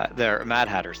 Mad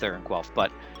Hatters there in Guelph.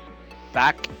 But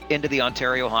back into the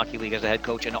Ontario Hockey League as a head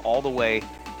coach and all the way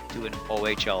to an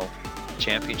OHL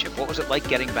championship. What was it like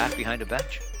getting back behind a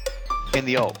bench in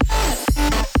the O?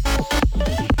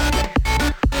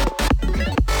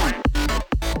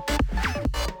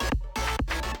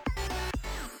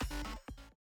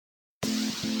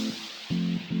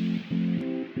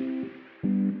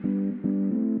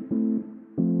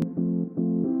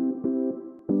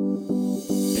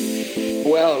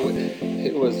 Well,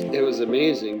 it was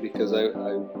amazing, because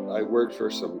I worked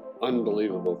for some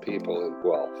unbelievable people in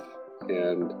Guelph,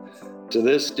 and to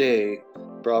this day,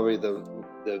 probably the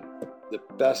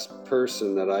best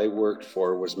person that I worked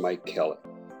for was Mike Kelly.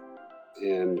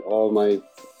 And all my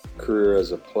career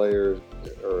as a player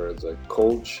or as a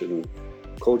coach and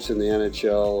coach in the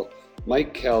NHL,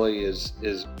 Mike Kelly is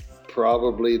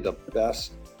probably the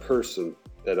best person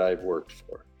that I've worked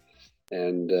for.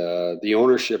 And the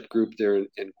ownership group there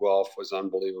in Guelph was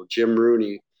unbelievable. Jim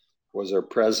Rooney was our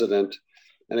president.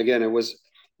 And again, it was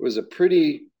a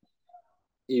pretty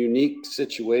unique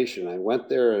situation. I went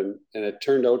there, and it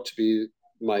turned out to be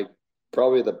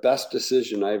probably the best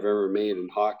decision I've ever made in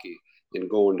hockey, in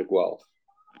going to Guelph.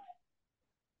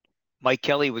 Mike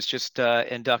Kelly was just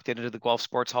inducted into the Guelph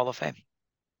Sports Hall of Fame.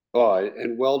 Oh,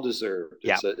 and well-deserved.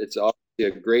 Yeah. It's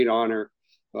obviously a great honor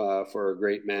for a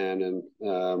great man,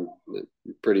 and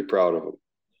pretty proud of him.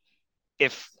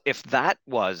 If that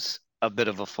was a bit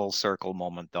of a full circle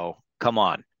moment, though, come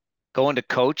on, going to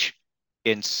coach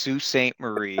in Sault Ste.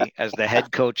 Marie as the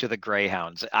head coach of the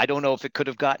Greyhounds. I don't know if it could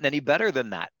have gotten any better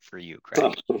than that for you,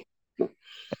 Craig.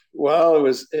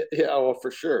 Well, yeah, well,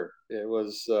 for sure. It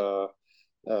was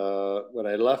when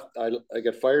I left, I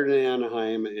got fired in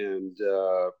Anaheim, and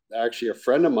actually a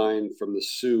friend of mine from the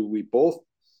Sioux, we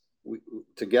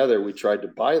together we tried to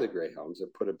buy the Greyhounds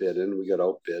and put a bid in. We got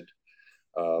outbid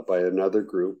by another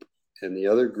group, and the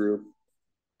other group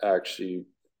actually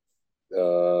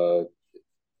uh,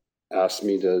 asked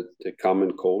me to come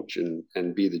and coach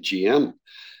and be the GM.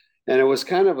 And it was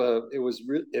kind of it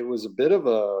was a bit of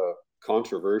a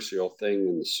controversial thing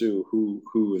in the Sioux who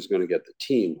was going to get the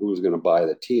team, who was going to buy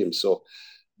the team. So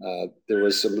there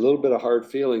was some little bit of hard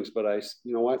feelings, but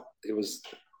you know what, it was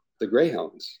the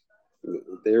Greyhounds.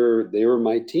 They were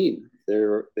my team.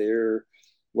 They're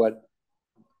what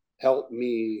helped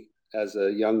me as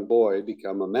a young boy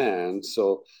become a man.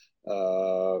 So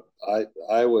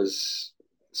I was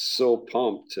so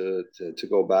pumped to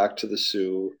go back to the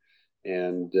Sioux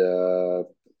and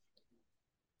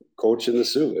coach in the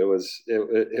Sioux. It was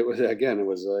again it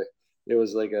was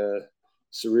like a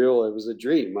surreal. It was a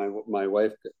dream. My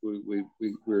wife, we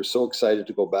were so excited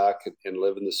to go back and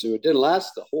live in the Sioux. It didn't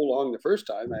last the whole long the first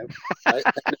time. I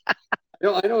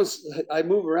I know I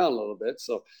move around a little bit,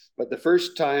 so but the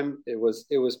first time it was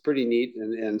pretty neat,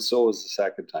 and so was the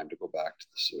second time to go back to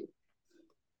the Sioux.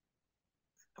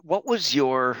 What was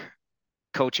your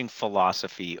coaching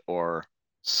philosophy or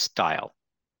style?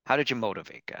 How did you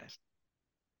motivate guys?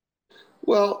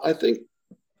 Well, I think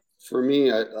for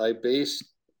me, I based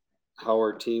how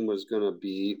our team was going to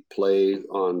be played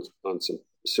on some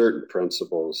certain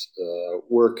principles.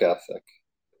 Work ethic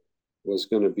was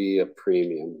going to be a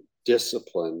premium.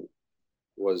 Discipline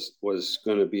was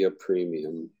going to be a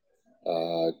premium.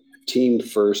 Team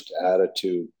first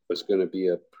attitude was going to be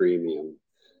a premium.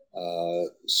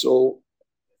 So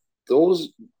those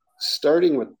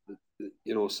starting with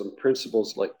some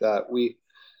principles like that, we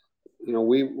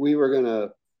were going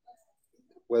to,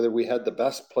 whether we had the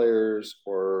best players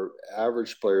or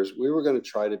average players, we were going to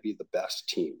try to be the best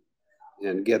team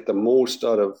and get the most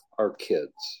out of our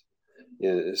kids.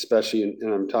 And especially,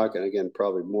 and I'm talking again,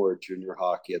 probably more junior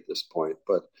hockey at this point,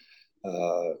 but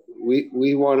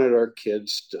we wanted our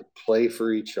kids to play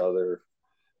for each other.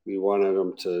 We wanted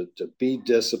them to be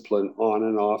disciplined on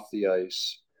and off the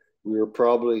ice. We were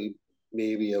probably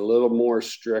maybe a little more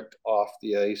strict off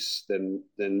the ice than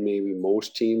maybe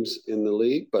most teams in the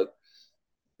league, but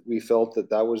we felt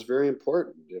that was very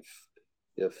important.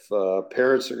 If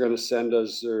parents are going to send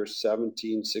us their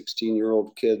 17,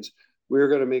 16-year-old kids, we were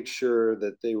going to make sure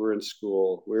that they were in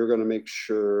school. We were going to make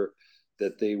sure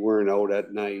that they weren't out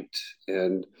at night.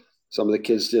 And some of the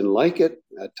kids didn't like it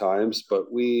at times,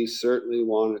 but we certainly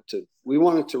wanted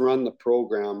to run the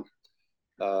program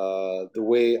the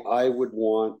way I would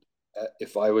want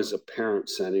if I was a parent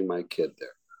sending my kid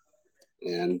there.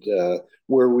 And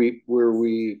were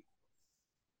we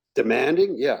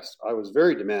demanding? Yes, I was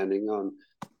very demanding on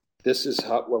this is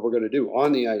what we're going to do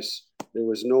on the ice. There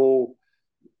was no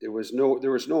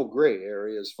gray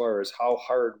area as far as how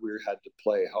hard we had to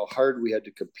play, how hard we had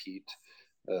to compete.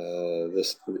 The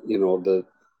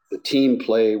team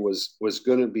play was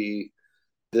going to be,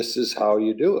 this is how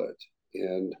you do it.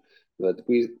 And but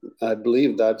I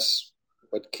believe that's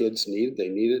what kids need. They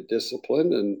needed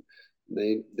discipline, and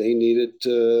they needed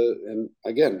to. And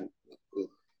again,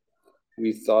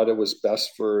 we thought it was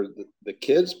best for the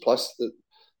kids, plus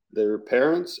their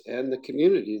parents and the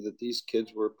community, that these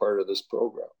kids were part of this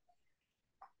program.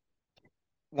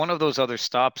 One of those other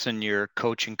stops in your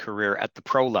coaching career at the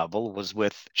pro level was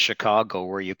with Chicago,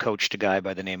 where you coached a guy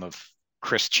by the name of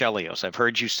Chris Chelios. I've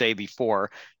heard you say before,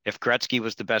 if Gretzky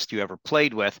was the best you ever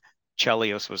played with,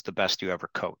 Chelios was the best you ever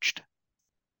coached.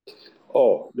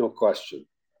 Oh, no question.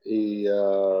 He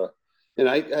and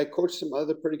I coached some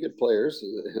other pretty good players,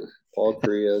 Paul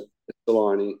Kariya,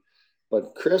 Delaney,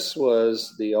 but Chris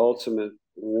was the ultimate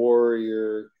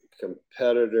warrior,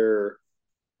 competitor,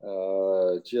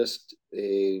 just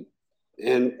a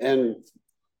and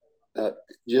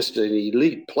just an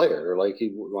elite player. Like I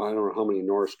don't know how many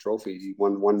Norris trophies he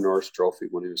won. One Norris trophy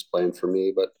when he was playing for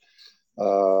me, but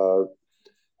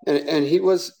and he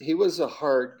was a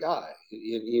hard guy.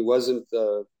 He wasn't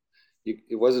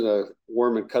he wasn't a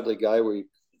warm and cuddly guy where you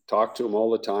talk to him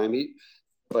all the time.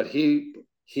 But he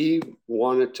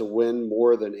wanted to win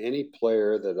more than any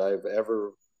player that I've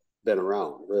ever been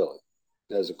around, really,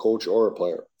 as a coach or a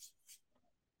player.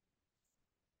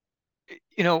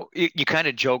 You kind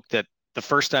of joke that the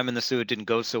first time in the Sioux it didn't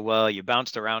go so well. You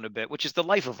bounced around a bit, which is the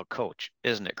life of a coach,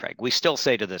 isn't it, Craig? We still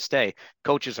say to this day,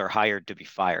 coaches are hired to be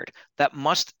fired. That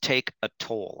must take a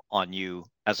toll on you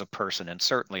as a person and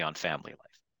certainly on family life.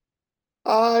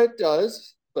 It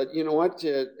does, but you know what?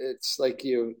 It's like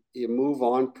you move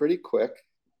on pretty quick.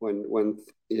 when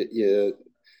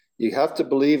you have to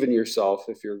believe in yourself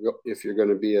if you're going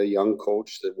to be a young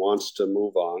coach that wants to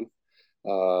move on.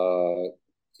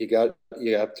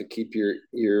 You have to keep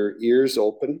your ears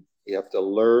open. You have to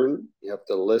learn. You have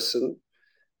to listen.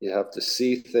 You have to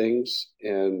see things,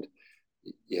 and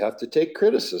you have to take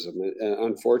criticism. And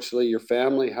unfortunately, your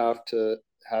family has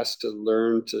to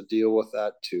learn to deal with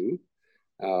that too,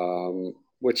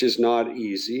 which is not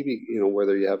easy. You know,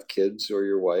 whether you have kids or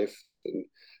your wife, and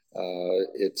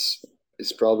it's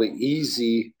probably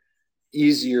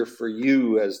easier for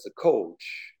you as the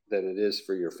coach than it is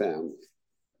for your family.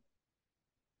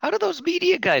 How do those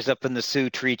media guys up in the Sioux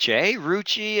treat you, eh?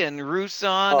 Rucci and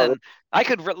Rusan, Oh, and I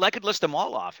could list them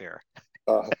all off here.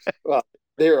 well,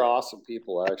 they're awesome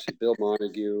people, actually. Bill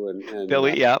Montague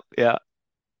Billy, yeah, yeah.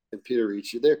 and Peter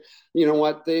Ricci. You know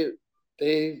what, they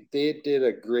did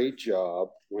a great job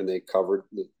when they covered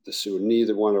the Sioux.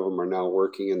 Neither one of them are now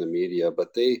working in the media,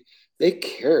 but they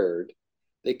cared.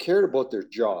 They cared about their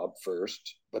job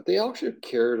first, but they also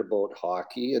cared about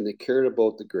hockey and they cared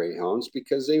about the Greyhounds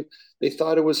because they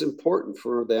thought it was important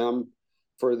for them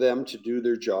to do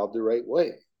their job the right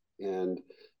way. And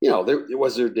you know, there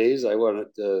was there days I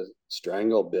wanted to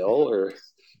strangle Bill or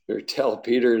tell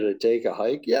Peter to take a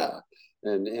hike. Yeah,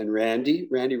 and Randy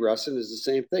Russin is the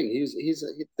same thing.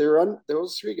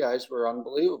 Those three guys were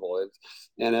unbelievable.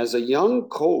 And as a young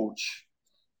coach,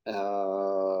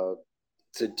 to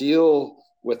deal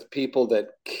with people that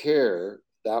care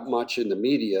that much in the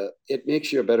media, it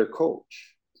makes you a better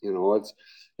coach. You know,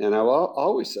 and I've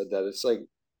always said that it's like,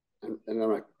 and I'm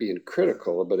not being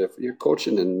critical, but if you're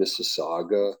coaching in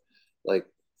Mississauga, like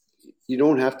you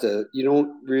don't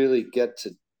really get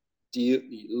to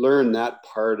learn that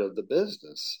part of the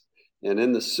business. And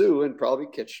in the Sioux and probably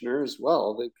Kitchener as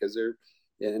well, because they're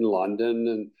in London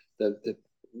and the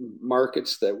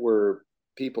markets that where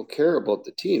people care about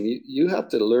the team, you have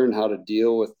to learn how to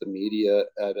deal with the media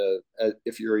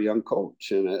if you're a young coach.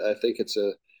 And I think it's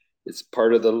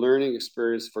part of the learning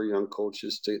experience for young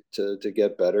coaches to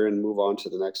get better and move on to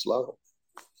the next level.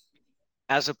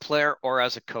 As a player or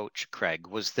as a coach, Craig,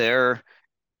 was there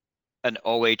an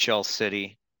OHL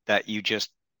city that you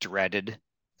just dreaded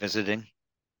visiting?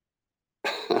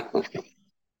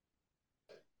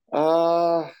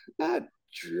 Not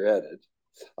dreaded.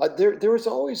 There was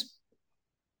always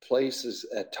places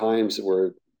at times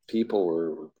where people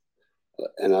were,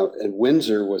 and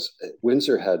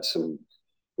Windsor had some,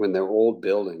 when their old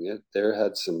building there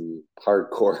had some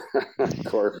hardcore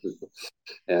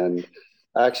and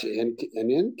actually and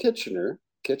in Kitchener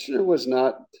was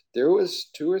not, there was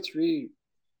two or three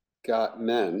got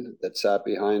men that sat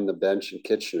behind the bench in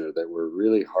Kitchener that were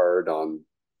really hard on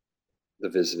the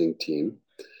visiting team.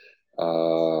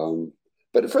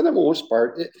 But for the most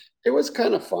part, it was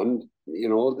kind of fun. You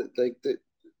know, like the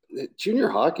junior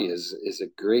hockey is a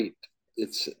great.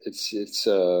 It's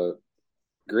a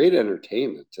great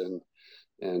entertainment,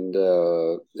 and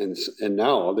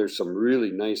now there's some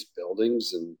really nice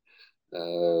buildings. And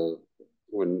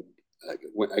when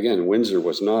again, Windsor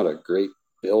was not a great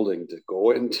building to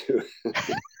go into.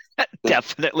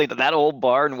 Definitely, that old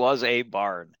barn was a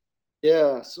barn.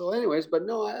 Yeah. So, anyways, but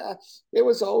no, it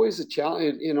was always a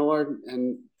challenge, you know,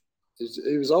 and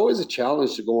it was always a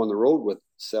challenge to go on the road with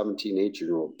 17,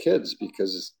 18-year-old kids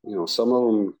because, you know, some of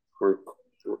them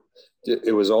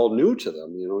it was all new to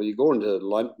them. You know, you go into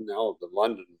London now, the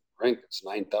London rink, it's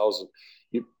 9,000.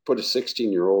 You put a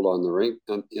 16-year-old on the rink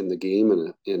in the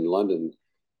game in London,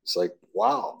 it's like,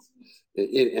 wow.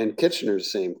 And Kitchener's the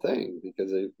same thing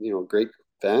because they, you know, great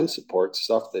fan support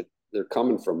stuff that they're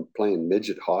coming from playing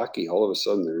midget hockey. All of a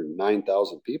sudden, there are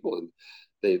 9,000 people, and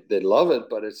they love it,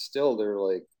 but it's still they're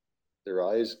like their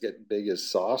eyes get big as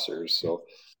saucers. So,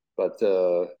 but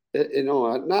you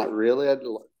know, not really.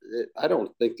 I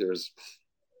don't think there's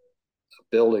a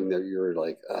building that you're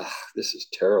like, ah, this is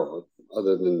terrible.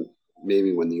 Other than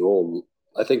maybe when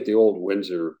I think the old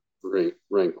Windsor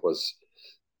rink was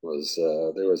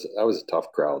that was a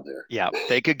tough crowd there. Yeah,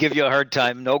 they could give you a hard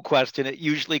time, no question. It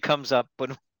usually comes up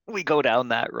when we go down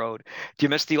that road. Do you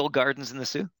miss the old gardens in the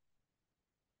Sioux?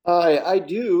 I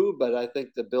do, but I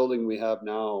think the building we have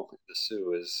now, the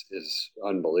Sioux, is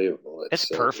unbelievable. It's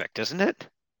perfect, isn't it?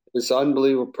 It's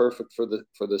unbelievable, perfect for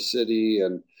the city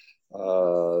and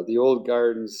the old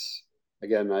gardens.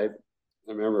 Again, I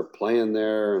remember playing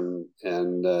there, and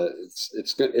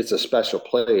it's a special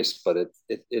place, but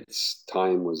its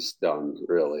time was done.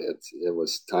 Really, it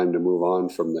was time to move on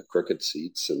from the cricket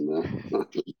seats and.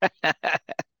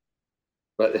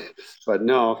 But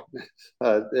no,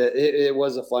 it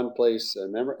was a fun place. I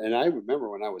remember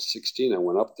when I was 16, I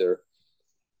went up there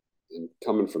and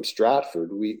coming from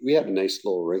Stratford, we had a nice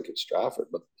little rink at Stratford,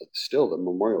 but still the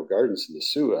Memorial Gardens in the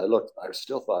Sioux, I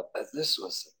still thought this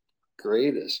was the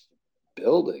greatest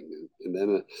building. And then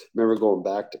I remember going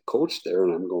back to coach there,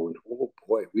 and I'm going, oh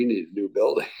boy, we need a new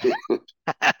building.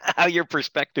 How your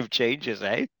perspective changes,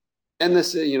 eh? And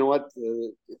this, you know what,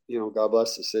 God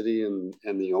bless the city and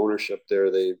the ownership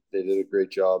there. They did a great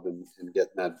job in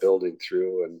getting that building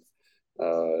through, and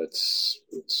it's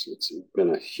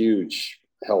been a huge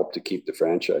help to keep the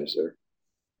franchise there.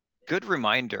 Good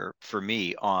reminder for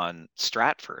me on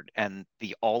Stratford and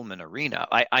the Allman Arena.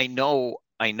 I know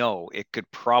it could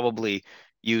probably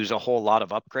use a whole lot of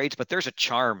upgrades, but there's a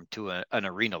charm to an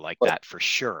arena like But that for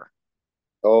sure.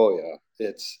 oh yeah,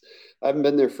 I haven't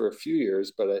been there for a few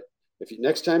years, but if you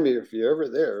next time if you're ever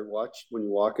there, watch when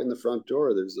you walk in the front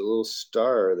door. There's a little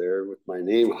star there with my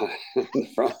name on it in the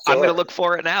front I'm going to door. look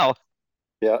for it now.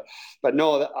 Yeah, but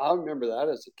no, I remember that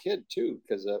as a kid too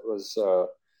because it was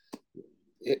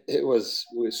it was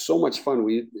so much fun.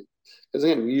 Because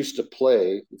again we used to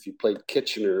play. If you played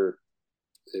Kitchener,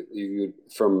 you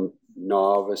from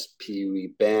novice, Pee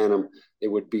Wee, Bantam, it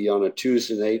would be on a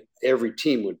Tuesday night. Every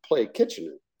team would play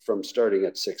Kitchener from starting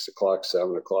at 6 o'clock,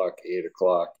 7 o'clock, 8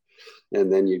 o'clock,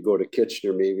 and then you'd go to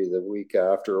Kitchener maybe the week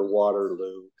after or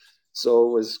Waterloo. So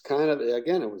it was kind of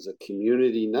again, it was a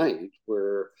community night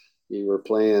where you were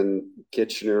playing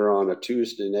Kitchener on a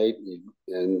Tuesday night,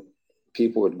 and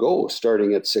people would go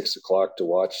starting at 6 o'clock to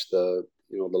watch the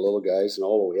little guys and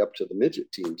all the way up to the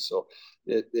midget team. So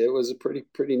it was a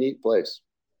pretty neat place.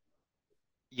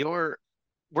 You're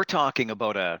we're talking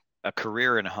about a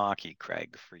career in hockey,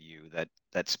 Craig, for you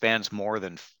that spans more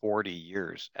than 40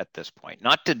 years at this point.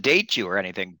 Not to date you or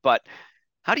anything, but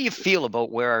how do you feel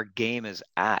about where our game is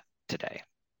at today?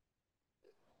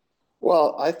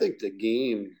 Well, I think the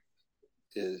game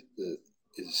is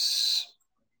is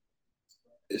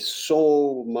is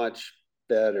so much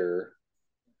better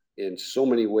in so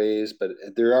many ways, but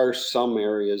there are some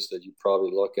areas that you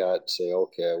probably look at and say,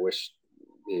 okay, I wish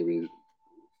maybe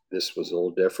this was a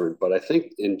little different. But I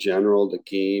think in general, the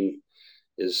game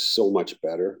is so much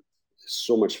better,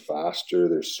 so much faster.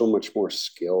 There's so much more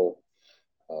skill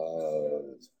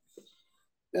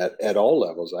at all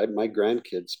levels. My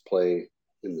grandkids play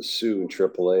in the Sioux in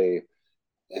AAA,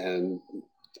 and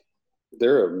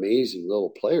they're amazing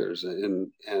little players.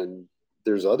 And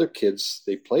there's other kids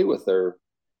they play with their.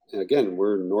 And again,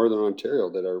 we're in Northern Ontario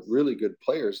that are really good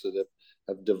players that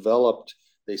have developed.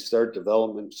 They start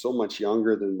development so much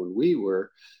younger than when we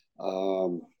were.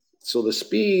 So the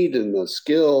speed and the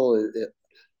skill,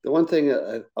 the one thing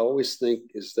I always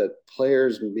think is that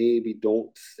players maybe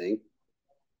don't think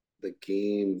the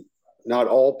game, not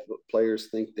all players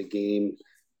think the game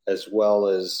as well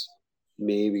as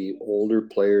maybe older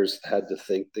players had to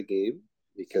think the game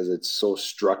because it's so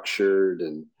structured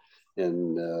and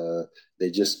they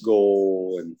just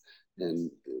go and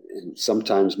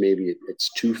sometimes maybe it's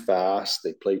too fast.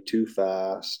 They play too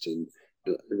fast and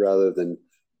rather than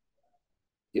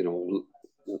you know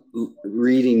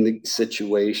reading the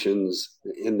situations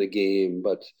in the game.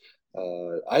 But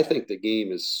I think the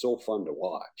game is so fun to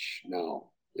watch now,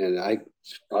 and I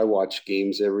watch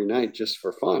games every night just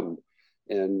for fun.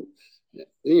 And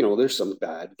there's some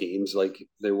bad games like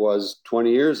there was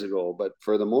 20 years ago, but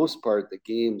for the most part, the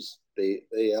games they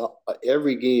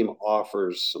every game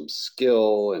offers some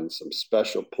skill and some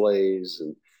special plays,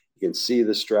 and you can see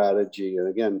the strategy. And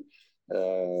again,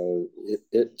 to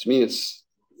me,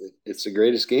 it's the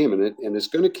greatest game, and it's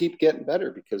going to keep getting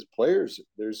better because players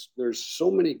there's so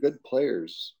many good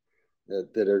players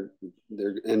that are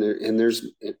there, and there's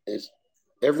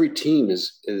every team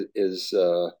is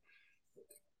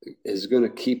going to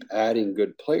keep adding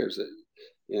good players.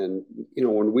 And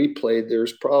when we played,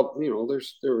 there's probably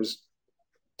there was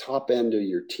top end of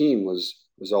your team was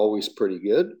always pretty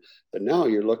good, but now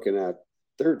you're looking at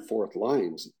third, fourth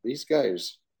lines. These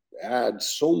guys add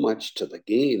so much to the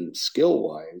game skill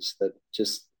wise that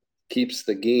just keeps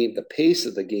the pace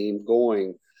of the game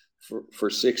going for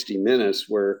 60 minutes,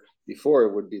 where before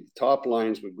it would be the top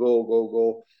lines would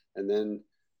go, and then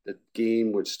the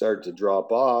game would start to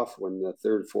drop off when the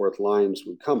third, fourth lines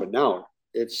would come. But now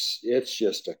it's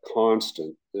just a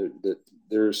constant.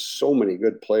 There's so many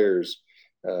good players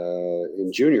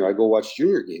in junior. I go watch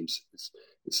junior games.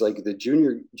 It's like the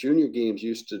junior games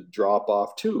used to drop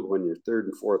off too when your third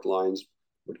and fourth lines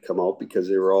would come out because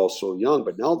they were all so young.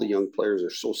 But now the young players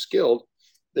are so skilled,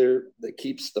 that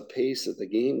keeps the pace of the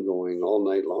game going all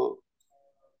night long.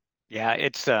 Yeah,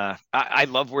 it's I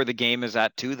love where the game is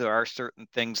at too. There are certain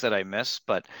things that I miss,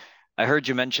 but I heard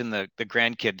you mention the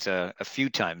grandkids a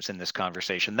few times in this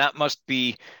conversation. That must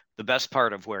be the best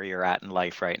part of where you're at in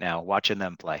life right now, watching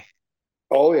them play.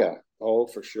 Oh yeah, oh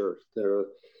for sure. They're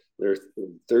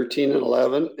 13 and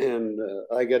 11, and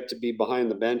I get to be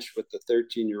behind the bench with the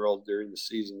 13-year-old during the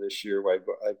season this year. I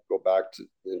go back to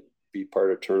be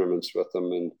part of tournaments with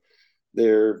them, and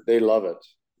they love it.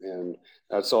 And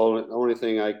that's all. The only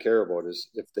thing I care about is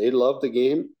if they love the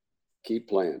game, keep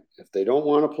playing. If they don't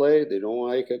want to play, they don't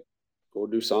like it, go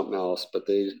do something else. But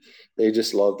they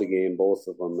just love the game, both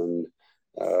of them, and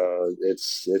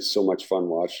it's so much fun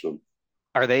watching them.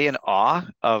 Are they in awe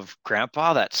of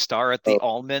Grandpa, that star at the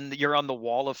Allman? You're on the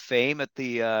Wall of Fame at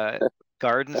the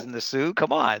Gardens in the Sioux.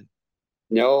 Come on.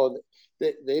 No,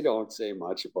 they don't say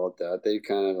much about that. They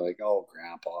kind of like, oh,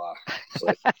 Grandpa. It's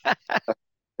like,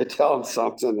 I tell them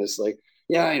something. It's like,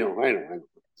 yeah, I know.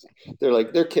 They're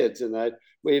like, they're kids, and that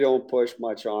we don't push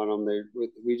much on them.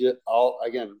 We just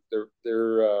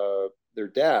their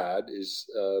dad is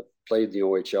played the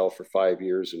OHL for 5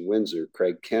 years in Windsor,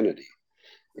 Craig Kennedy.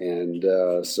 And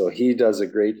so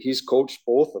he's coached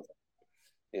both of them.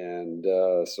 And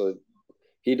so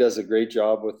he does a great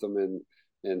job with them.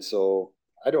 And so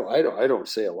I don't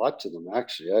say a lot to them,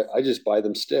 actually. I just buy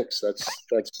them sticks.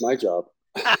 That's my job.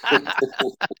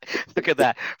 Look at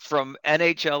that. From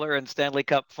NHLer and Stanley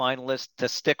Cup finalist to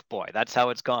stick boy. That's how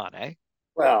it's gone, eh?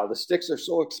 Wow, the sticks are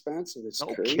so expensive. It's no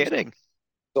crazy. Kidding.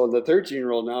 So the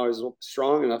 13-year-old now is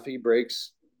strong enough. He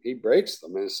breaks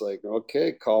them. And it's like,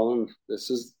 okay, Colin, this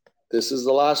is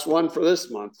the last one for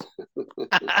this month. You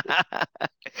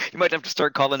might have to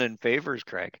start calling in favors,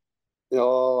 Craig.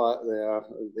 Oh,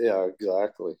 yeah,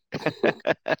 exactly.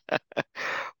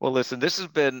 Well, listen, this has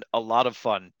been a lot of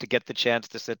fun to get the chance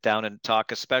to sit down and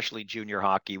talk, especially junior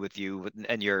hockey with you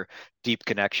and your deep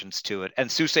connections to it. And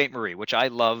Sault Ste. Marie, which I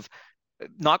love,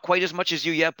 not quite as much as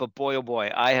you yet, but boy, oh boy,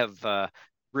 I have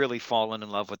really fallen in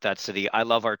love with that city. I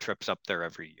love our trips up there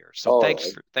every year. So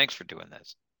thanks for doing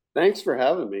this. Thanks for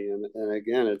having me. And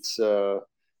again, it's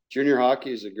junior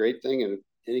hockey is a great thing. And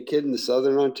any kid in the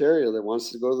Southern Ontario that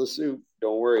wants to go to the Sioux,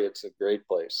 don't worry, it's a great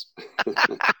place.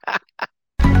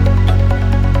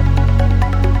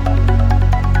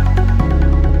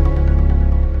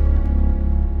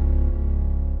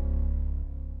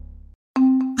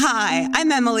 Hi,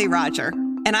 I'm Emily Roger,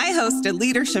 and I host a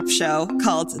leadership show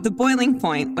called The Boiling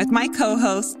Point with my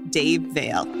co-host, Dave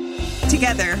Vale.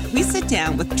 Together, we sit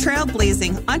down with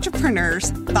trailblazing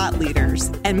entrepreneurs, thought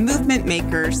leaders, and movement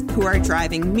makers who are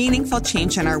driving meaningful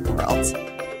change in our world.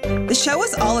 The show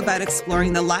is all about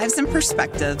exploring the lives and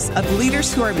perspectives of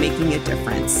leaders who are making a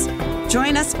difference.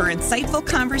 Join us for insightful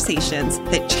conversations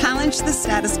that challenge the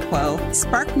status quo,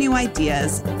 spark new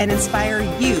ideas, and inspire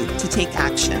you to take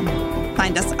action.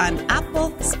 Find us on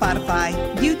Apple, Spotify,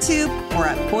 YouTube, or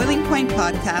at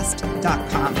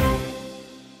boilingpointpodcast.com.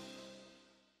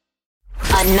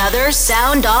 Another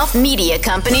Sound Off Media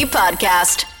Company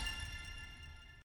podcast.